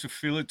 We're trying to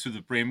fill it to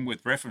the brim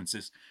with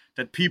references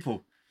that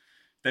people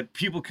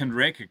can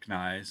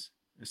recognize.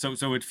 So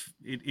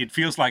it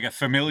feels like a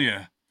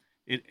familiar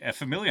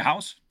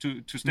house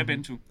to step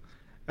into.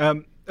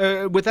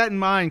 With that in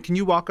mind, can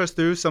you walk us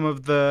through some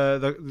of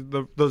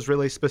those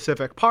really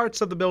specific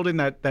parts of the building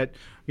that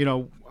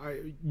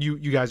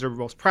you guys are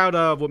most proud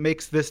of? What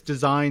makes this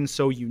design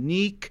so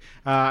unique?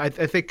 I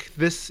think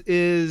this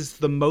is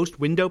the most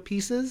window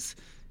pieces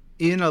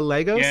in a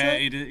Lego set?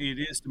 Yeah, it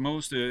is the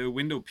most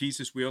window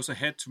pieces. We also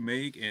had to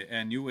make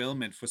a new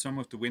element for some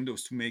of the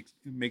windows to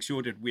make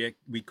sure that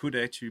we could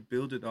actually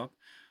build it up.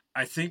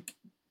 I think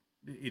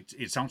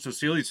it sounds so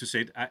silly to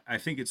say it. I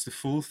think it's the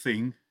full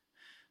thing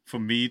for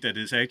me that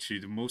is actually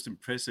the most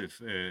impressive,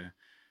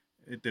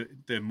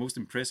 the most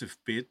impressive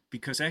bit,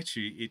 because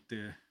actually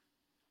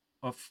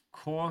of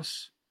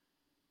course,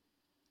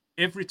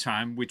 every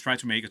time we try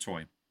to make a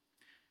toy,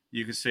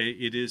 you could say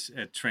it is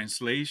a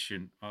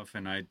translation of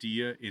an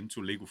idea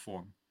into Lego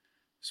form.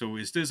 So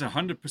is this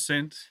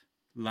 100%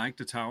 like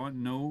the tower?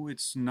 No,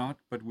 it's not,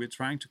 but we're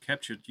trying to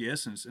capture the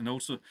essence and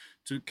also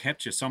to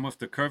capture some of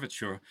the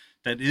curvature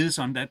that is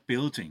on that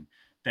building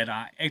that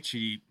are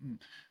actually,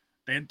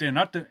 they're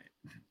not the...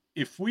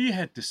 If we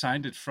had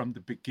decided from the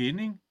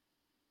beginning,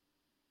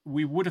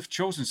 we would have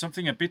chosen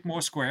something a bit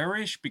more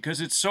squarish because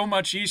it's so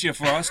much easier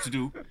for us to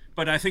do.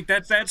 But I think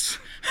that's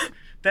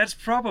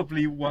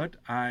probably what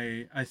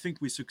I think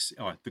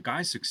the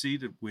guys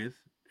succeeded with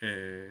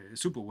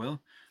super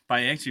well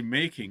by actually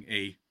making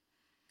a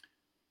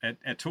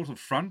total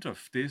front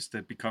of this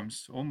that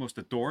becomes almost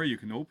a door you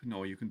can open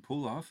or you can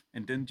pull off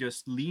and then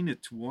just lean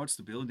it towards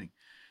the building.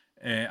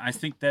 I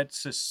think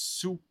that's a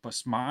super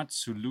smart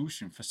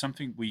solution for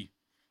something we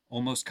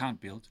almost can't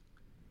build.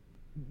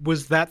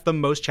 Was that the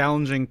most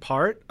challenging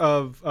part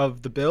of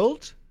the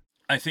build?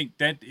 I think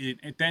that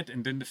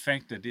and then the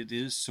fact that it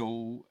is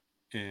so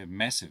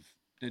massive,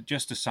 that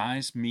just the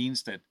size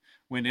means that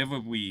whenever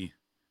we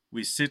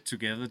sit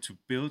together to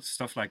build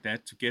stuff like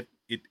that, to get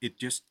it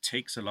just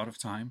takes a lot of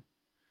time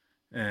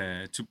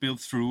to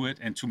build through it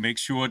and to make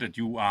sure that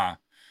you're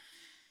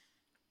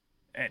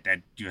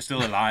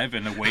still alive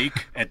and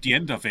awake at the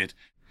end of it.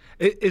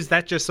 Is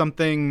that just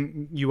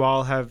something you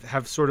all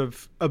have sort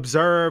of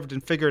observed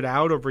and figured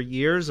out over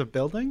years of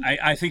building?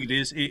 I think it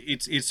is.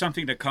 It's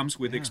something that comes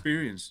with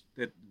experience,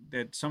 that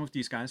some of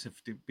these guys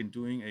have been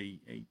doing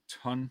a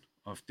ton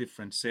of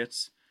different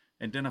sets.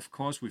 And then, of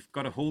course, we've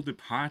got a whole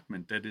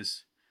department that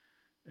is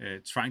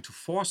trying to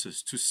force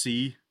us to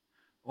see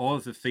all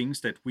of the things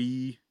that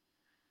we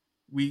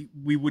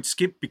would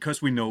skip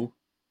because we know,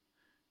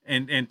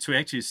 and to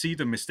actually see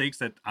the mistakes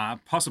that are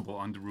possible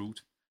on the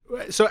route.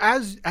 So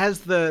as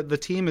the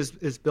team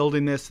is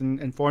building this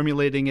and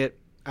formulating it,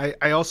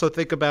 I also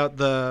think about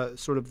the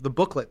sort of the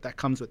booklet that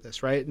comes with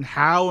this, right? And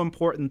how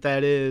important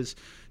that is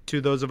to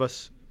those of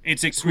us.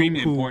 It's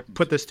extremely who important.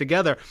 Put this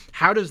together.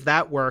 How does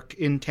that work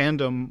in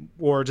tandem,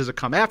 or does it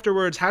come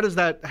afterwards? How does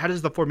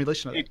the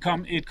formulation of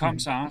that? It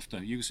comes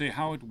after. You can say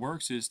how it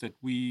works is that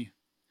we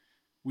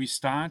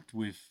start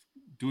with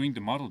doing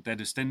the model that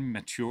is then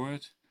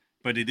matured,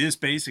 But it is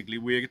basically,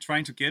 we're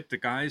trying to get the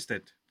guys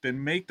that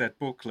then make that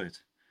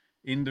booklet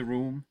in the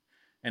room,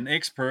 an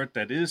expert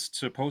that is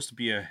supposed to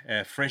be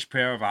a fresh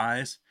pair of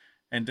eyes,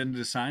 and then the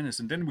designers.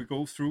 And then we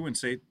go through and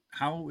say,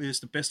 how is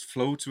the best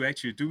flow to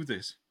actually do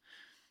this?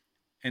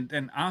 And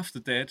then after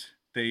that,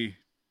 they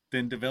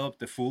then develop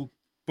the full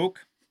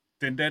book.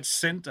 Then that's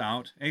sent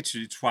out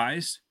actually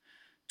twice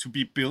to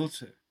be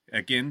built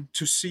again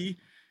to see,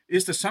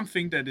 is there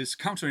something that is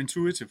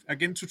counterintuitive?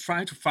 Again, to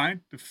try to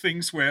find the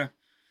things where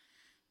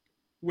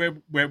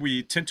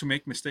we tend to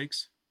make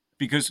mistakes.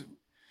 Because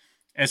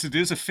as it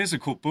is a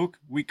physical book,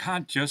 we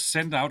can't just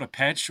send out a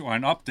patch or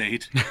an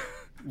update.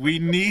 We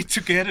need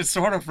to get it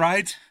sort of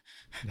right.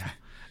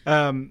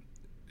 Yeah.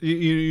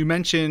 You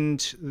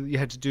mentioned you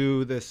had to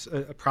do this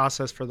a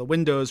process for the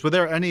windows. Were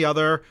there any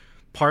other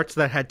parts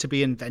that had to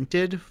be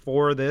invented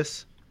for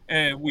this?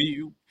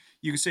 You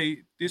can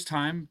say this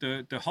time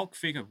the Hulk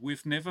figure,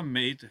 we've never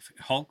made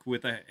Hulk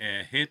with a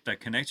head that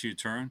can actually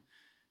turn.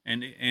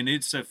 And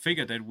it's a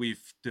figure that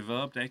we've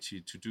developed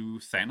actually to do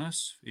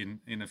Thanos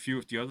in a few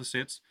of the other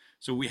sets.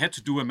 So we had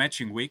to do a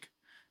matching wig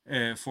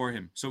for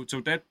him. So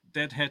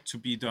that had to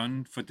be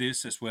done for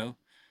this as well.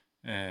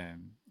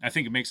 I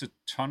think it makes a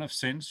ton of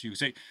sense. You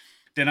say,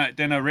 then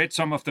I read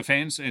some of the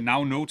fans and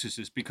now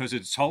notices, because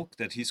it's Hulk,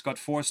 that he's got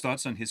 4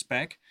 studs on his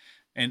back,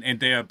 and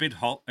they are a bit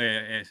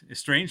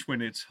strange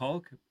when it's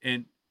Hulk.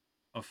 And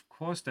of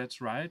course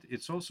that's right.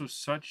 It's also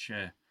such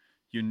a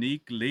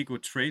unique Lego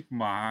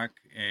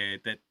trademark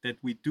that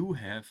we do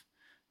have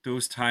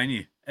those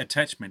tiny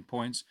attachment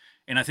points.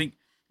 And I think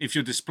if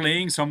you're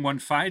displaying someone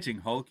fighting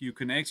Hulk, you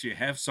can actually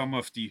have some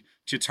of the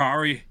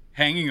Chitauri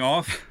hanging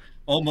off,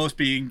 almost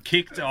being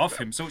kicked off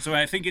him. So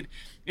I think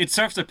it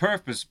serves a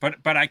purpose,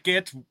 but I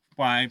get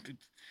why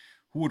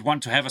who would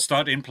want to have a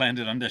stud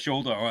implanted on their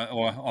shoulder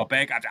or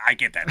back. I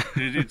get that.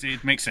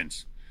 It makes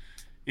sense.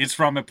 It's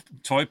from a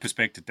toy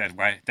perspective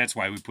that's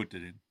why we put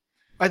it in.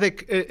 I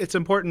think it's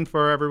important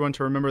for everyone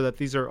to remember that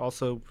these are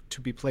also to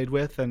be played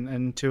with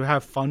and to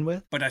have fun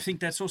with. But I think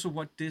that's also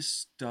what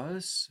this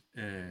does.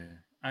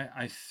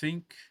 I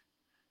think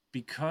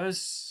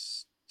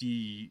because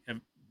the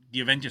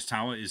Avengers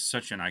Tower is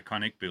such an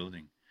iconic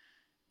building,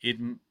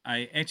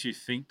 I actually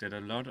think that a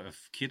lot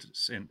of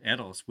kids and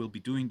adults will be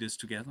doing this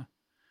together,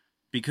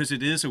 because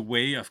it is a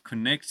way of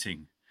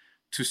connecting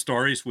to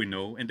stories we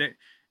know.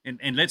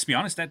 And let's be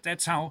honest,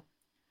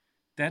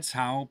 that's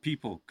how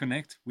people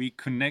connect. We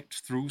connect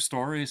through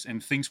stories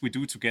and things we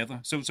do together.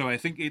 So I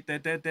think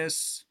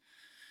there's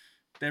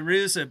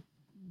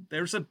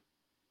a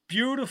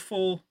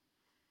beautiful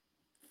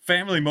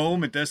family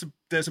moment.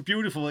 There's a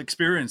beautiful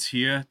experience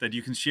here that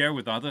you can share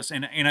with others.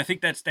 And I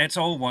think that's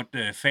all what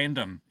the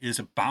fandom is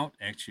about,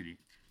 actually.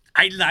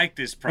 I like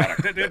this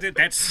product.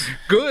 That's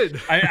good.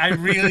 I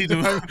really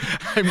do.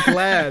 I'm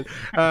glad.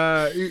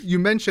 You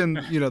mentioned,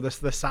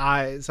 the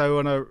size. I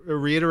want to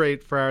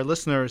reiterate for our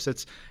listeners,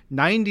 it's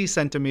 90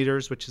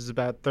 centimeters, which is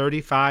about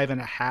 35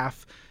 and a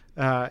half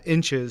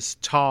inches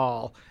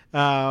tall.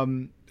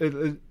 When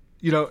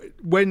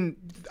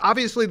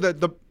obviously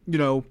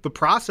the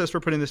process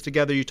for putting this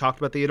together, you talked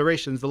about the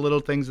iterations, the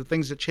little things, the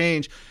things that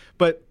change,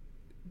 but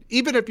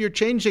even if you're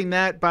changing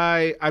that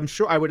by,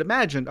 I would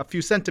imagine, a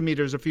few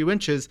centimeters, a few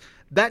inches,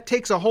 that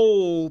takes a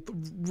whole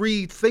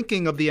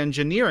rethinking of the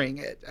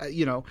engineering.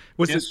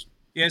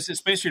 Yes,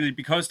 especially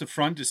because the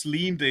front is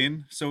leaned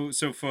in. So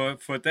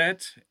for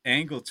that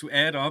angle to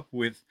add up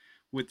with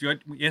your,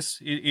 yes,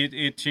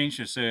 it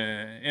changes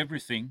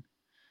everything.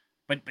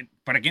 But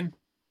again,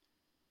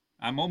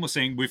 I'm almost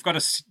saying we've got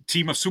a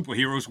team of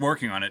superheroes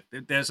working on it.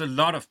 There's a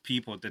lot of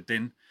people that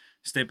then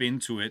step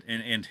into it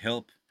and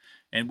help.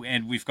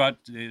 And we've got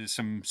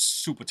some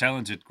super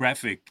talented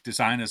graphic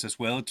designers as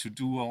well to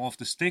do all of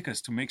the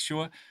stickers to make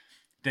sure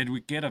that we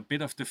get a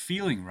bit of the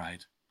feeling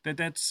right.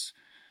 That's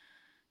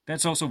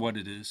also what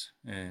it is.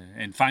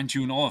 And fine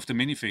tune all of the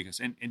minifigures.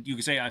 And you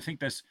can say,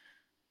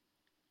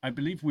 I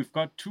believe we've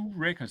got 2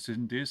 records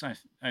in this. I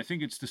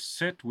think it's the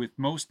set with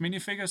most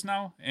minifigures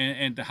now,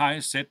 and the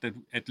highest set that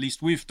at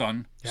least we've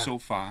done so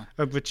far.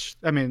 Which,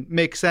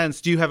 makes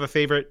sense. Do you have a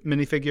favorite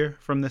minifigure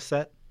from this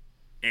set?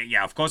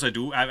 Yeah, of course I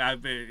do.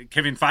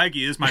 Kevin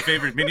Feige is my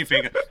favorite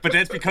minifigure, but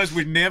that's because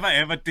we never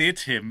ever did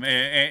him,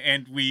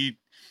 and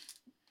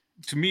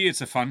to me,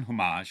 it's a fun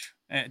homage.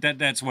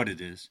 That's what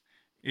it is.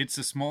 It's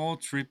a small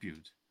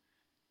tribute.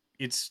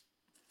 It's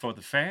for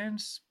the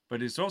fans,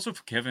 but it's also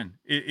for Kevin.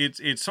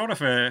 It's sort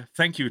of a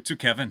thank you to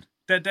Kevin.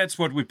 That's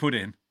what we put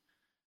in.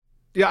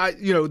 Yeah,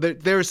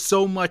 there's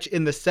so much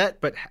in the set,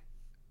 but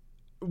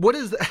what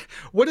is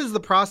the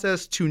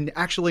process to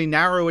actually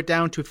narrow it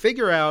down, to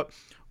figure out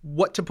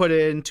what to put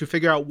in, to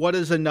figure out what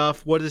is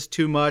enough, what is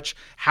too much?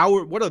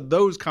 What are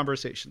those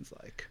conversations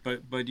like?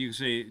 But you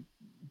say,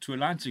 to a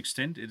large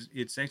extent,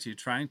 it's actually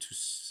trying to.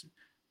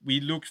 We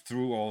look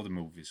through all the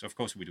movies, of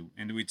course we do,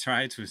 and we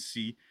try to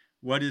see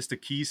what is the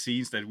key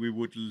scenes that we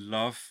would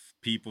love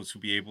people to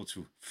be able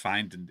to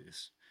find in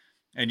this.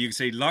 And you can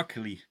say,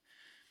 luckily,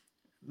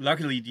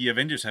 the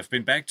Avengers have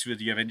been back to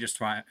the Avengers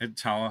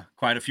Tower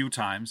quite a few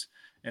times,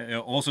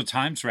 also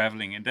time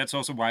traveling, and that's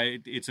also why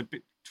it's a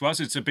bit to us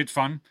it's a bit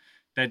fun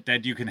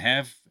that you can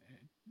have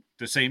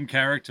the same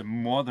character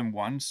more than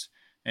once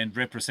and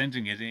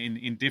representing it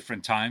in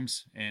different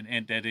times,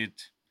 and that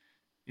it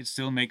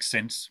still makes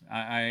sense.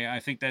 I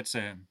think that's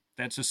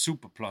a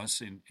super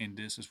plus in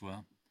this as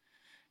well.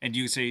 And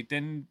you say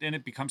then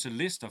it becomes a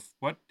list of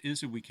what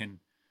can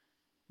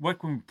we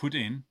put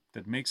in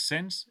that makes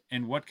sense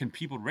and what can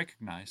people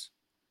recognize,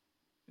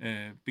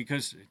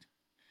 because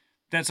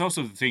that's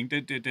also the thing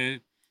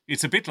that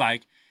it's a bit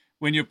like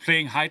when you're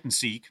playing hide and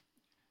seek.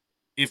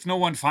 If no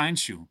one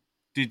finds you,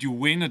 did you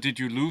win or did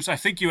you lose? I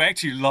think you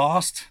actually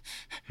lost.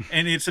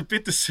 And it's a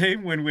bit the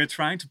same when we're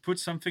trying to put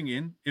something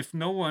in. If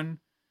no one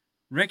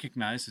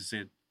recognizes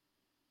it,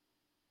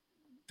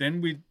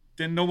 then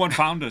no one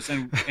found us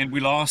and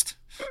we lost.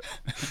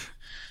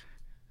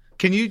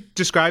 Can you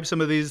describe some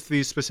of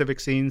these specific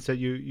scenes that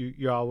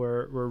you all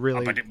were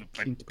really?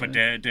 But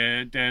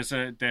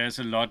there's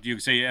a lot. You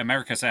say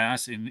America's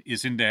ass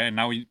is in there, and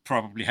now you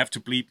probably have to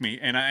bleep me,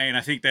 and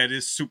I think that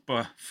is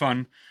super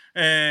fun,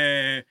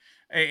 and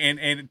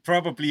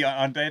probably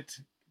on that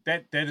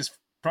is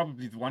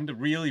probably the one that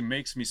really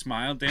makes me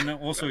smile. Then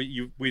also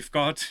we've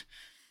got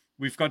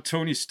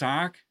Tony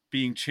Stark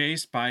being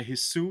chased by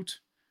his suit,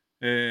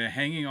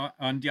 hanging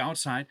on the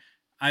outside.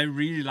 I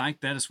really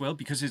like that as well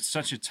because it's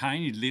such a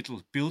tiny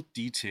little build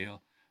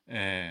detail.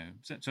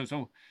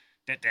 So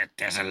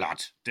there's a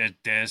lot.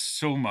 There's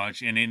so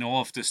much, and in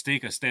all of the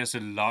stickers, there's a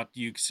lot.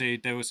 You could say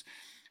there's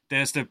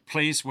the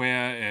place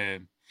where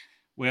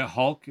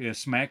Hulk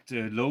smacked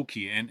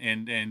Loki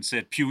and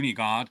said "puny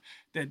god."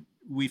 That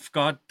we've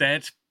got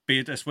that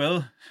bit as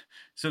well.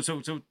 So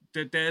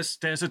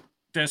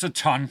there's a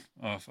ton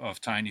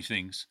of tiny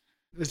things.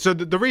 So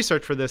the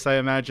research for this, I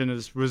imagine,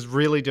 was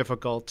really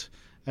difficult.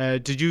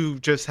 Did you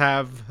just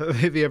have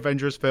the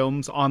Avengers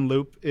films on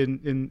loop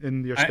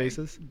in your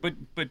spaces? But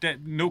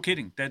no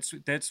kidding.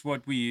 That's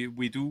what we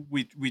do.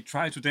 We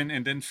try to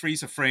then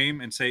freeze a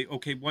frame and say,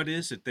 okay, what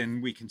is it?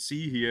 Then we can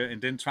see here,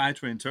 and then try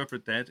to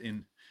interpret that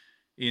in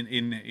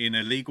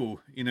a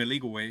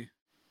Lego way.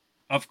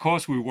 Of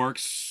course, we work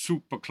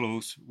super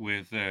close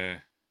with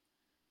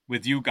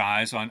you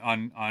guys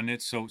on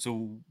it.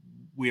 So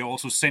we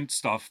also sent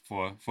stuff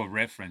for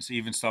reference,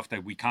 even stuff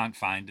that we can't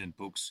find in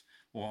books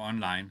or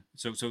online.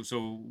 So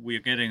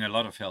we're getting a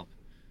lot of help.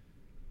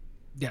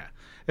 Yeah,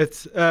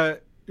 it's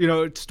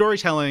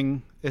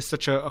storytelling is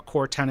such a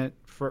core tenet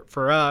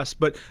for us.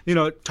 But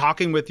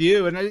talking with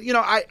you, and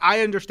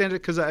I understand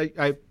it because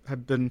I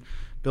have been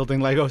building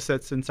Lego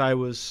sets since I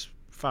was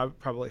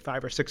probably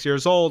 5 or 6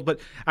 years old.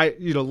 But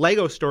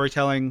Lego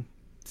storytelling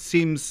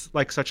seems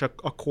like such a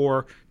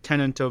core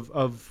tenet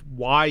of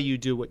why you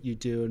do what you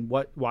do and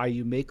why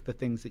you make the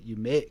things that you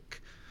make.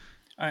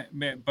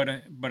 But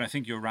I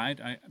think you're right.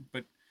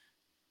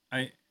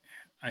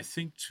 I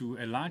think to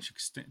a large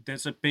extent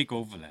there's a big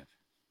overlap.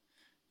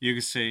 You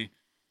could say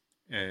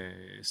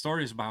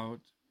stories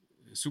about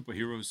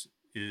superheroes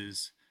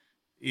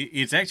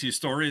it's actually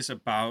stories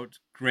about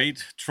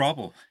great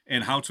trouble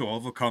and how to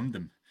overcome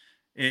them.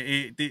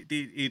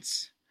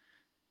 It's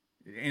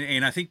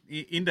and I think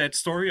in that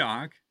story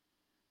arc,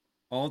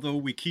 although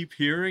we keep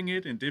hearing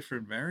it in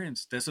different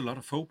variants, there's a lot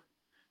of hope.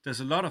 There's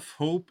a lot of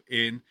hope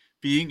in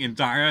being in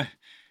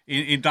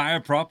dire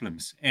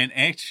problems and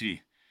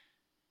actually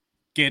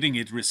getting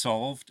it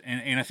resolved.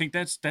 And I think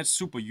that's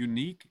super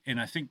unique. And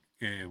I think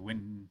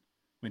when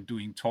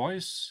doing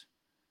toys,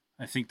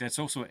 I think that's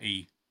also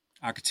a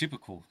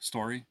archetypical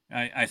story.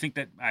 I think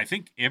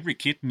every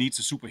kid needs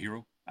a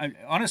superhero.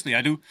 Honestly,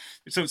 I do.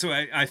 So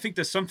I think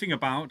there's something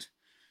about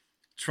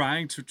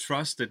trying to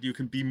trust that you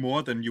can be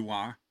more than you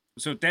are.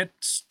 So that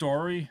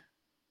story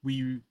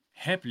we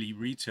happily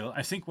retell.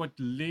 I think what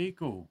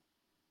Lego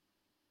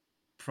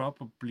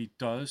probably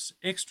does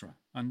extra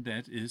on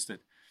that is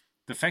that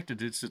the fact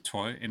that it's a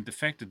toy and the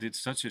fact that it's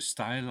such a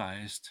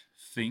stylized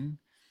thing,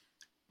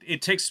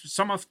 it takes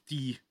some of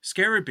the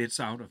scary bits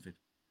out of it.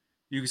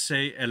 You could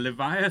say a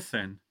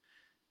Leviathan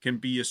can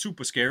be a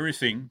super scary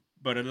thing,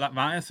 but a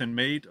Leviathan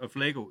made of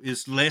Lego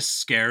is less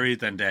scary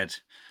than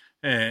that.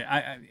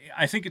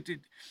 I think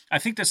I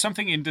think there's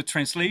something in the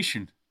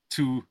translation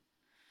to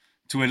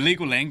a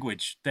Lego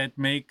language that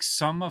makes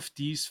some of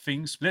these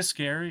things less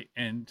scary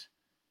and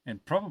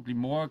probably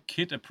more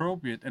kid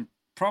appropriate and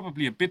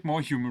probably a bit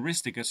more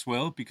humoristic as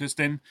well, because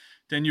then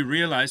you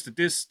realize that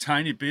this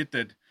tiny bit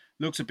that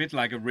looks a bit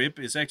like a rib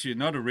is actually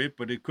not a rib,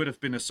 but it could have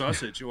been a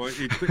sausage, or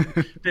it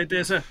could,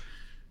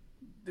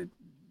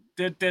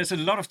 there's a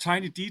lot of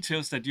tiny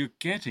details that you're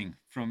getting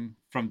from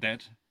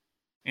that,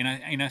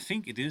 and I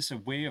think it is a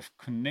way of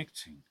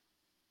connecting.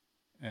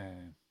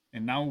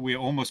 And now we're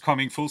almost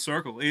coming full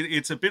circle.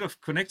 It's a bit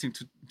of connecting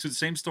to the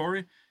same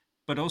story,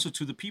 but also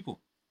to the people.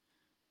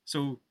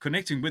 So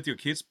connecting with your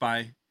kids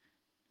by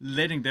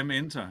letting them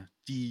enter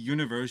the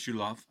universe you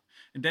love.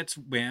 And that's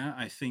where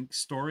I think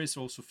stories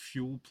also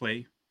fuel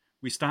play.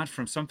 We start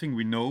from something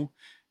we know,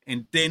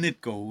 and then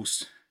it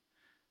goes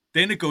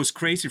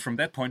crazy from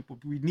that point.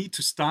 But we need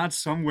to start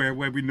somewhere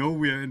where we know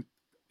we're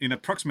in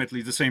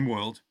approximately the same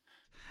world.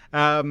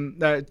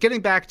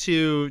 Getting back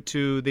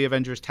to the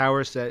Avengers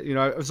Tower set,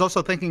 I was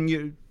also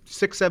thinking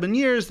 6-7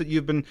 years that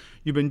you've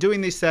been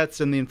doing these sets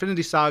and the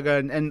Infinity Saga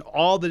and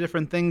all the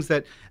different things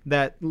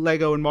that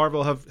Lego and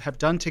Marvel have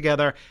done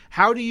together.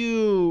 How do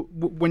you,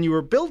 when you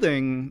were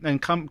building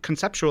and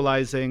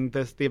conceptualizing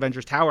the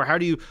Avengers Tower, how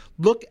do you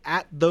look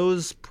at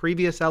those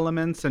previous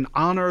elements and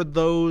honor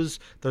those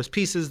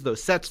pieces,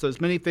 those sets, those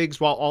minifigs,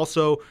 while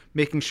also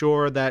making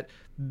sure that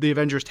the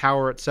Avengers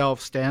Tower itself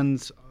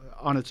stands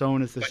on its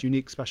own as this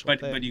unique special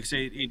thing? But you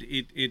say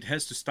it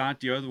has to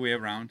start the other way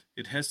around.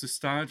 It has to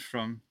start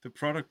from the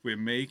product we're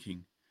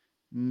making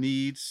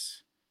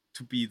needs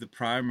to be the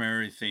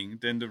primary thing.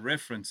 Then the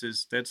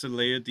references, that's a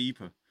layer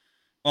deeper.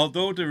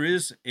 Although there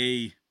is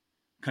a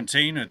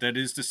container that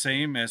is the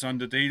same as on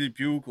the Daily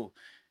Bugle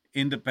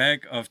in the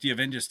back of the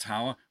Avengers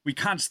Tower, we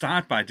can't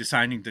start by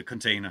designing the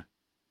container.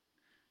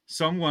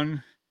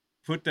 Someone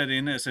put that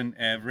in as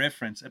a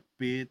reference a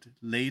bit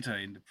later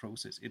in the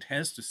process. It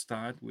has to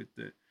start with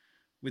the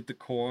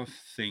core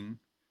thing,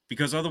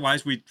 because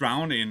otherwise we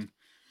drown in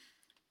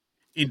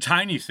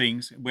tiny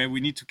things where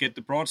we need to get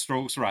the broad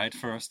strokes right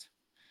first,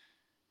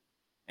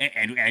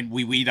 and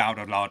we weed out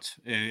a lot.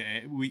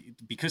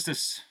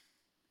 Because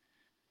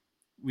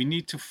we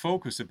need to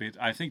focus a bit.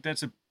 I think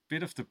that's a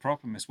bit of the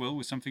problem as well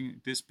with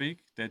something this big,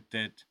 that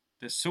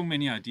there's so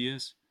many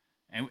ideas,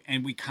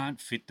 and we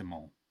can't fit them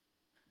all.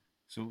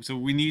 So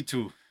we need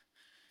to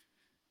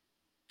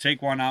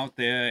take one out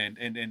there,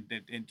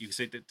 and you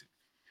say that.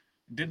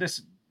 Then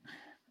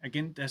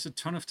there's a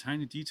ton of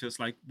tiny details.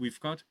 Like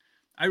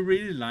I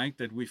really like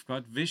that we've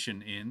got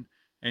Vision in,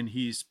 and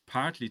he's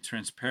partly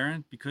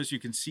transparent because you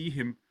can see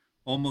him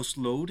almost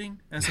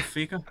loading as a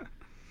figure.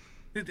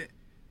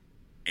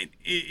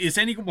 Is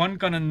anyone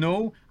gonna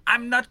know?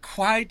 I'm not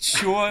quite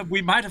sure.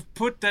 We might have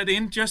put that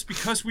in just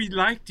because we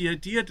like the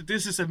idea that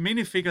this is a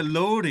minifigure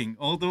loading,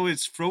 although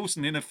it's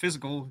frozen in a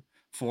physical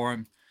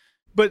form.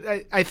 But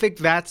I think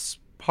that's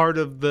part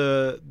of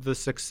the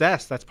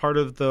success. That's part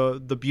of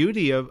the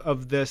beauty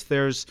of this.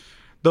 There's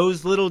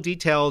those little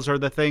details are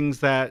the things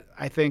that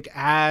I think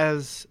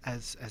as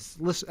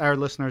our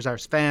listeners,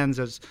 as fans,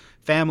 as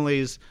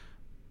families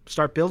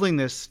start building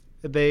this,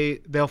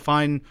 they'll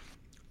find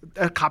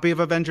a copy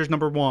of Avengers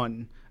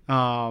 #1,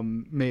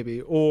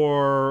 maybe,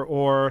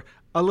 or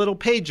a little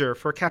pager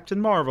for Captain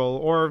Marvel,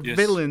 or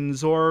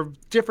villains, or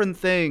different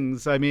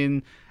things. I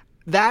mean,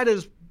 that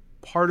is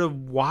part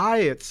of why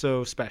it's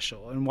so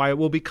special and why it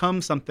will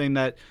become something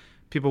that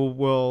people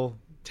will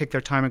take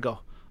their time and go,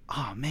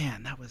 oh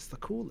man, that was the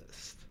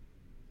coolest.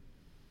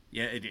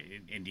 Yeah,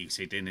 and you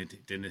say then it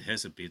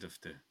has a bit of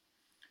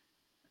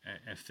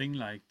a thing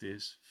like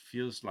this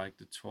feels like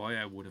the toy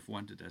I would have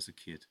wanted as a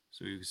kid.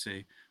 So you could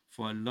say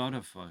for a lot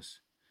of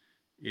us,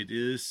 it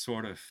is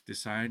sort of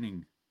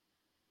designing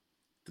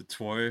the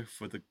toy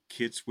for the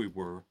kids we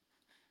were,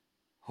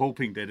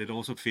 hoping that it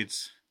also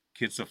fits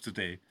kids of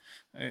today.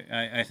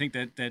 I think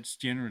that's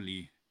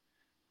generally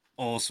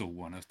also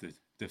one of the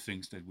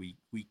things that we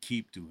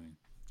keep doing.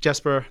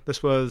 Jesper,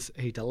 this was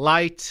a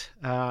delight.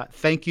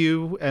 Thank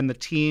you and the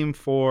team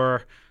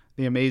for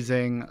the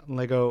amazing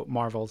Lego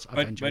Marvel's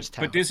Avengers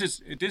Tower. But this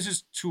is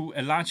to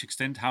a large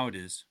extent how it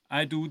is.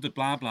 I do the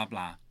blah blah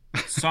blah.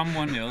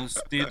 Someone else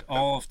did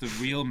all of the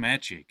real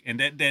magic, and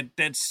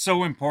that's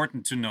so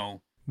important to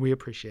know. We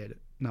appreciate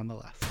it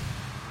nonetheless.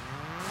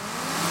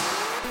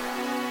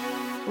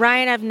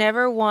 Ryan, I've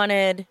never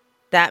wanted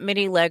that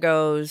many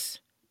Legos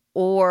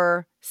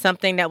or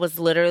something that was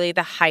literally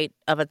the height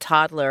of a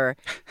toddler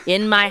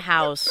in my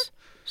house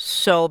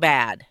so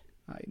bad.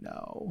 I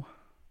know.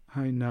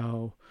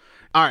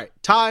 All right,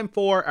 time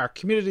for our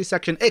community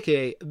section,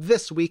 aka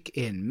This Week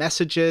in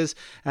Messages.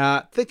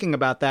 Thinking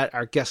about that,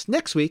 our guest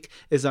next week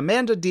is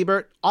Amanda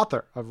Diebert,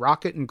 author of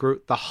Rocket and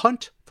Groot, The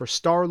Hunt for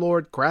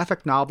Star-Lord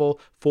graphic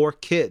novel for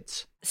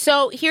kids.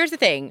 So here's the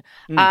thing.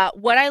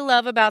 What I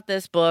love about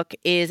this book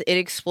is it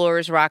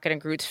explores Rocket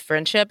and Groot's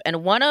friendship,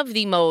 and one of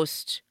the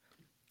most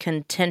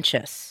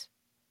contentious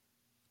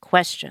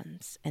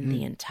questions in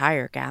the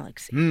entire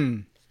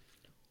galaxy.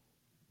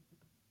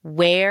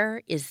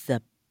 Where is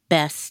the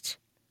best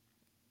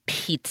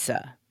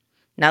pizza?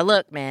 Now,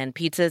 look, man,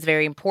 pizza is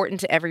very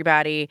important to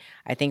everybody.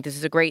 I think this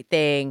is a great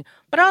thing.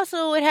 But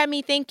also it had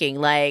me thinking,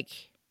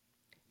 like,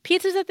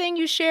 pizza's a thing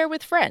you share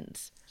with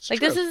friends. Like,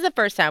 this is the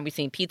first time we've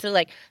seen pizza.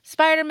 Like,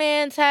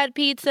 Spider-Man's had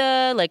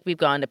pizza. Like, we've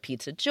gone to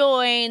pizza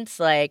joints.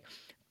 Like,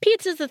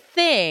 pizza's a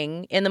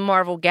thing in the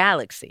Marvel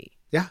Galaxy.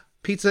 Yeah,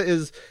 pizza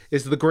is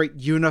the great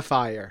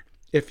unifier,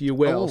 if you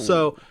will.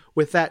 So,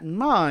 with that in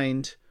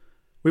mind,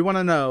 we want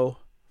to know,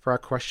 for our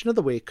question of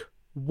the week,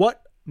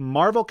 what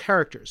Marvel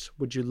characters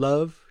would you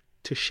love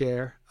to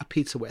share a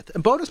pizza with?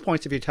 And bonus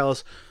points if you tell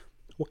us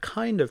what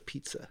kind of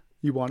pizza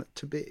you want it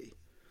to be.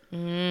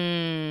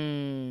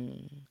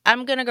 I'm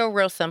going to go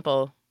real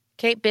simple.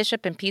 Kate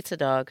Bishop and Pizza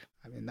Dog.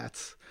 I mean,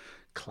 that's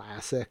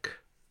classic.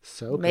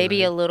 So maybe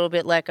good. A little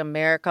bit like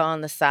America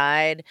on the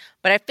side.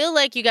 But I feel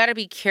like you got to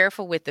be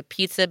careful with the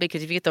pizza,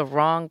 because if you get the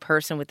wrong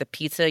person with the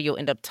pizza, you'll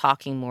end up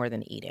talking more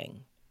than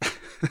eating.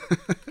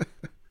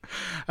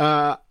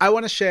 I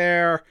want to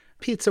share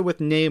pizza with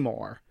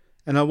Namor,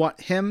 and I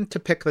want him to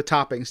pick the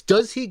toppings.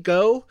 Does he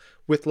go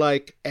with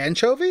like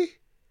anchovy?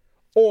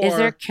 Or Is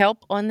there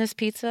kelp on this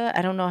pizza?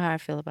 I don't know how I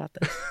feel about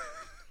this.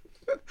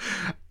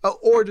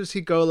 or does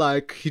he go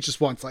like he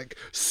just wants like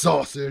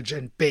sausage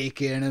and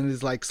bacon and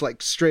is like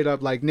straight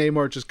up like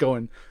Namor just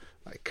going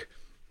like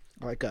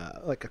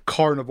a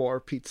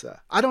carnivore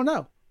pizza? I don't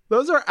know.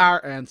 Those are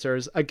our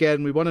answers.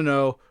 Again, we want to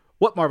know,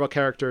 what Marvel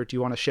character do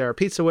you want to share a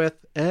pizza with,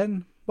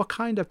 and what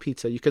kind of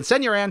pizza? You can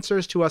send your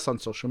answers to us on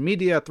social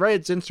media,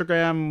 Threads,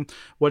 Instagram,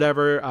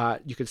 whatever.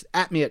 You can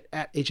at me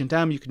at Agent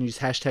M. You can use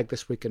hashtag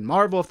This Week in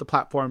Marvel if the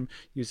platform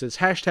uses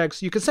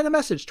hashtags. You can send a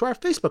message to our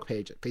Facebook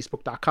page at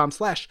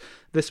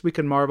facebook.com/This Week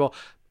in Marvel.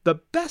 The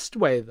best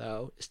way,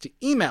 though, is to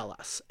email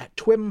us at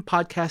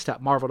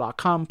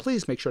twimpodcast@marvel.com.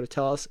 Please make sure to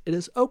tell us it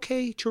is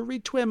okay to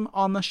read Twim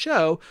on the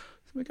show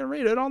so we can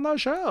read it on the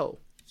show.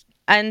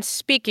 And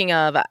speaking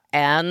of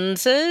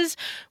answers,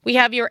 we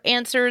have your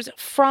answers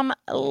from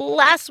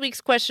last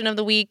week's question of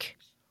the week.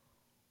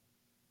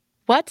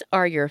 What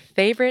are your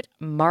favorite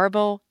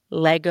Marvel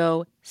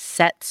Lego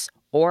sets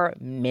or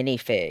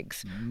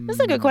minifigs?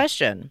 That's a good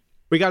question.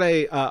 We got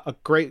a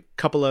great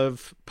couple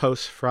of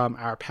posts from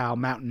our pal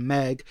Mountain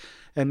Meg.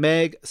 And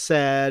Meg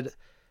said,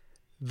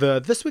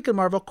 This Week in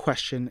Marvel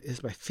question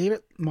is my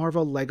favorite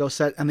Marvel Lego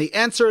set. And the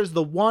answer is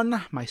the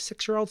one my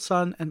 6-year-old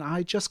son and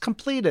I just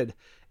completed.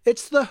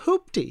 It's the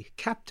Hoopty,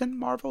 Captain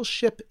Marvel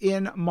ship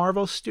in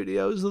Marvel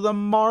Studios' The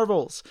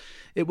Marvels.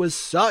 It was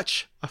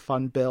such a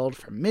fun build,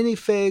 from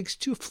minifigs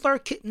to Fleur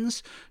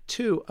kittens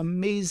to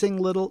amazing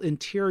little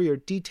interior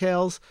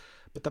details.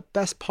 But the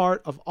best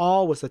part of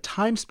all was the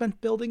time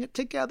spent building it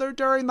together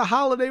during the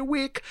holiday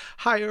week.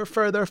 Higher,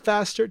 further,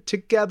 faster,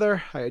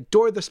 together. I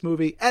adored this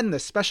movie and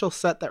this special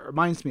set that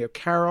reminds me of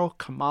Carol,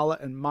 Kamala,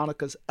 and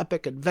Monica's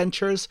epic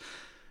adventures.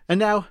 And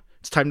now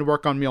it's time to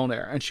work on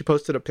Mjolnir. And she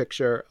posted a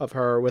picture of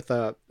her with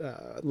a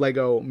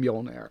Lego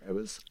Mjolnir. It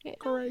was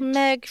great.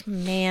 Meg,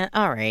 man.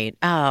 All right.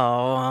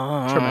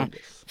 Oh.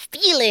 Tremendous.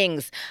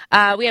 Feelings.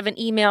 We have an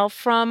email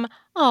from,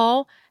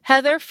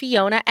 Heather,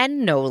 Fiona,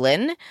 and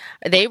Nolan.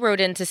 They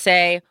wrote in to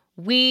say,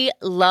 we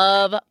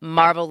love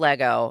Marvel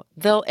Lego,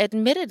 though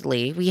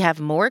admittedly we have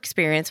more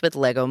experience with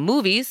Lego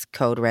movies,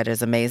 Code Red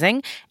is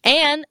amazing,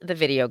 and the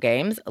video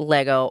games,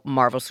 Lego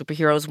Marvel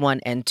Superheroes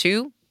 1 and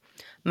 2.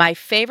 My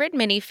favorite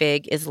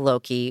minifig is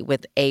Loki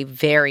with a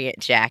variant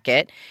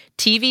jacket,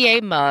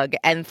 TVA mug,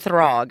 and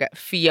Throg.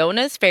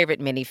 Fiona's favorite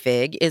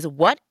minifig is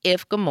What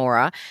If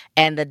Gamora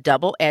and the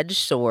double-edged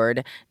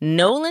sword.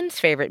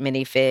 Nolan's favorite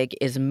minifig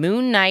is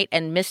Moon Knight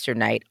and Mr.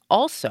 Knight.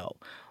 Also,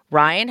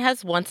 Ryan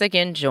has once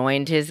again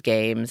joined his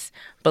games.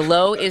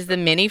 Below is the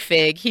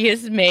minifig he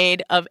has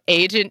made of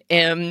Agent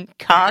M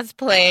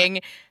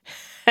cosplaying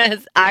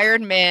as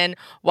Iron Man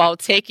while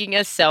taking a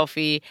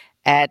selfie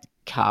at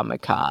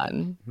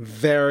Comic-Con.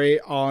 Very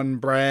on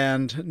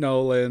brand,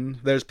 Nolan.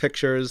 There's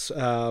pictures. These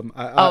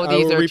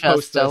will are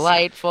just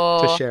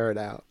delightful. To share it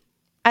out.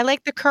 I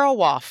like the curl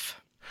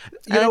waff.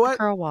 You know what?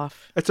 Curl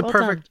waff. It's a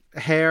perfect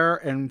hair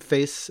and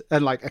face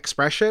and like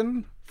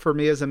expression for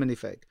me as a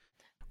minifig.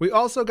 We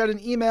also got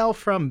an email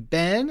from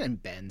Ben,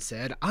 and Ben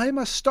said, I'm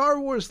a Star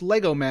Wars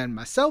Lego man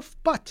myself,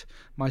 but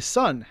my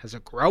son has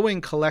a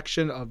growing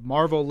collection of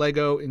Marvel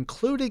Lego,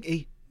 including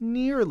a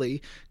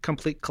nearly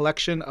complete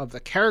collection of the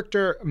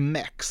character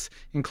mechs,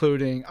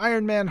 including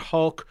Iron Man,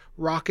 Hulk,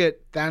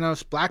 Rocket,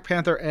 Thanos, Black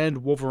Panther, and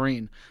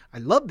Wolverine. I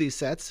love these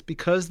sets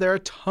because they're a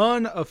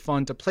ton of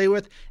fun to play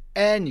with,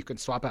 and you can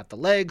swap out the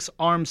legs,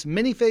 arms,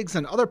 minifigs,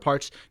 and other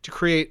parts to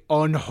create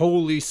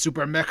unholy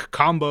super mech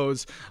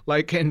combos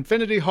like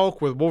Infinity Hulk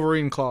with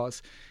Wolverine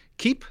claws.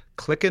 Keep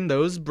clicking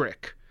those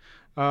brick.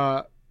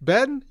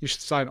 Ben, you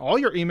should sign all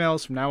your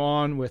emails from now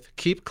on with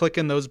keep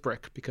clicking those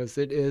brick, because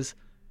it is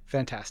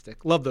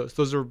fantastic. Love those.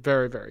 Those are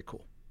very, very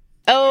cool.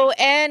 Oh,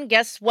 and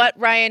guess what,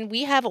 Ryan?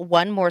 We have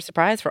one more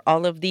surprise for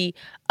all of the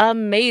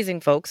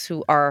amazing folks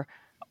who are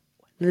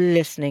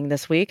listening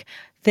this week.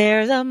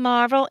 There's a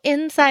Marvel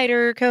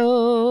Insider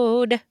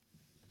Code.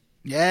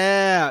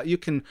 Yeah, you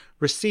can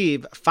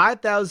receive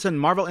 5,000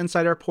 Marvel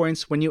Insider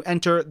points when you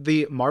enter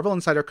the Marvel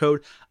Insider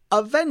Code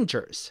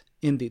Avengers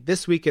in the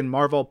This Week in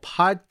Marvel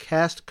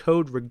podcast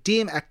code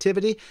redeem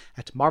activity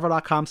at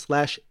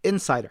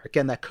marvel.com/insider.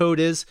 Again, that code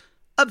is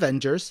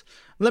Avengers.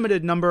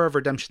 Limited number of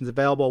redemptions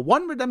available.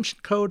 One redemption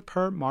code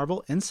per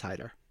Marvel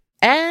Insider.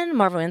 And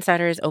Marvel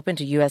Insider is open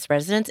to U.S.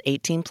 residents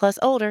 18 plus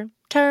older.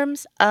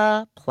 Terms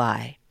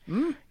apply.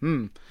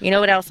 Mm-hmm. You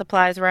know what else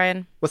applies,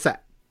 Ryan? What's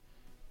that?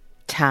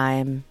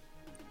 Time.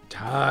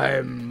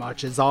 Time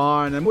marches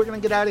on, and we're going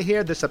to get out of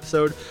here. This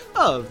episode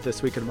of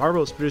This Week in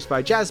Marvel is produced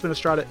by Jasmine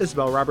Estrada,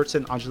 Isabel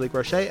Robertson, Angelique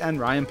Roche, and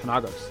Ryan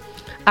Panagos.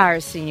 Our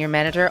senior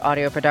manager,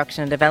 audio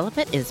production and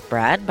development, is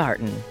Brad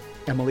Barton.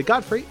 Emily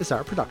Godfrey is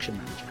our production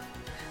manager.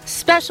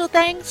 Special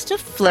thanks to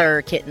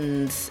Fleur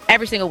Kittens.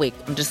 Every single week,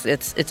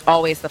 it's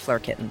always the Fleur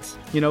Kittens.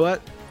 You know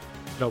what?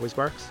 It always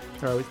works.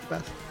 They're always the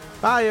best.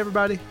 Bye,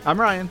 everybody. I'm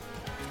Ryan.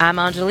 I'm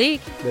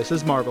Angelique. This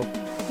is Marvel.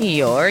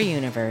 Your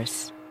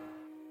universe.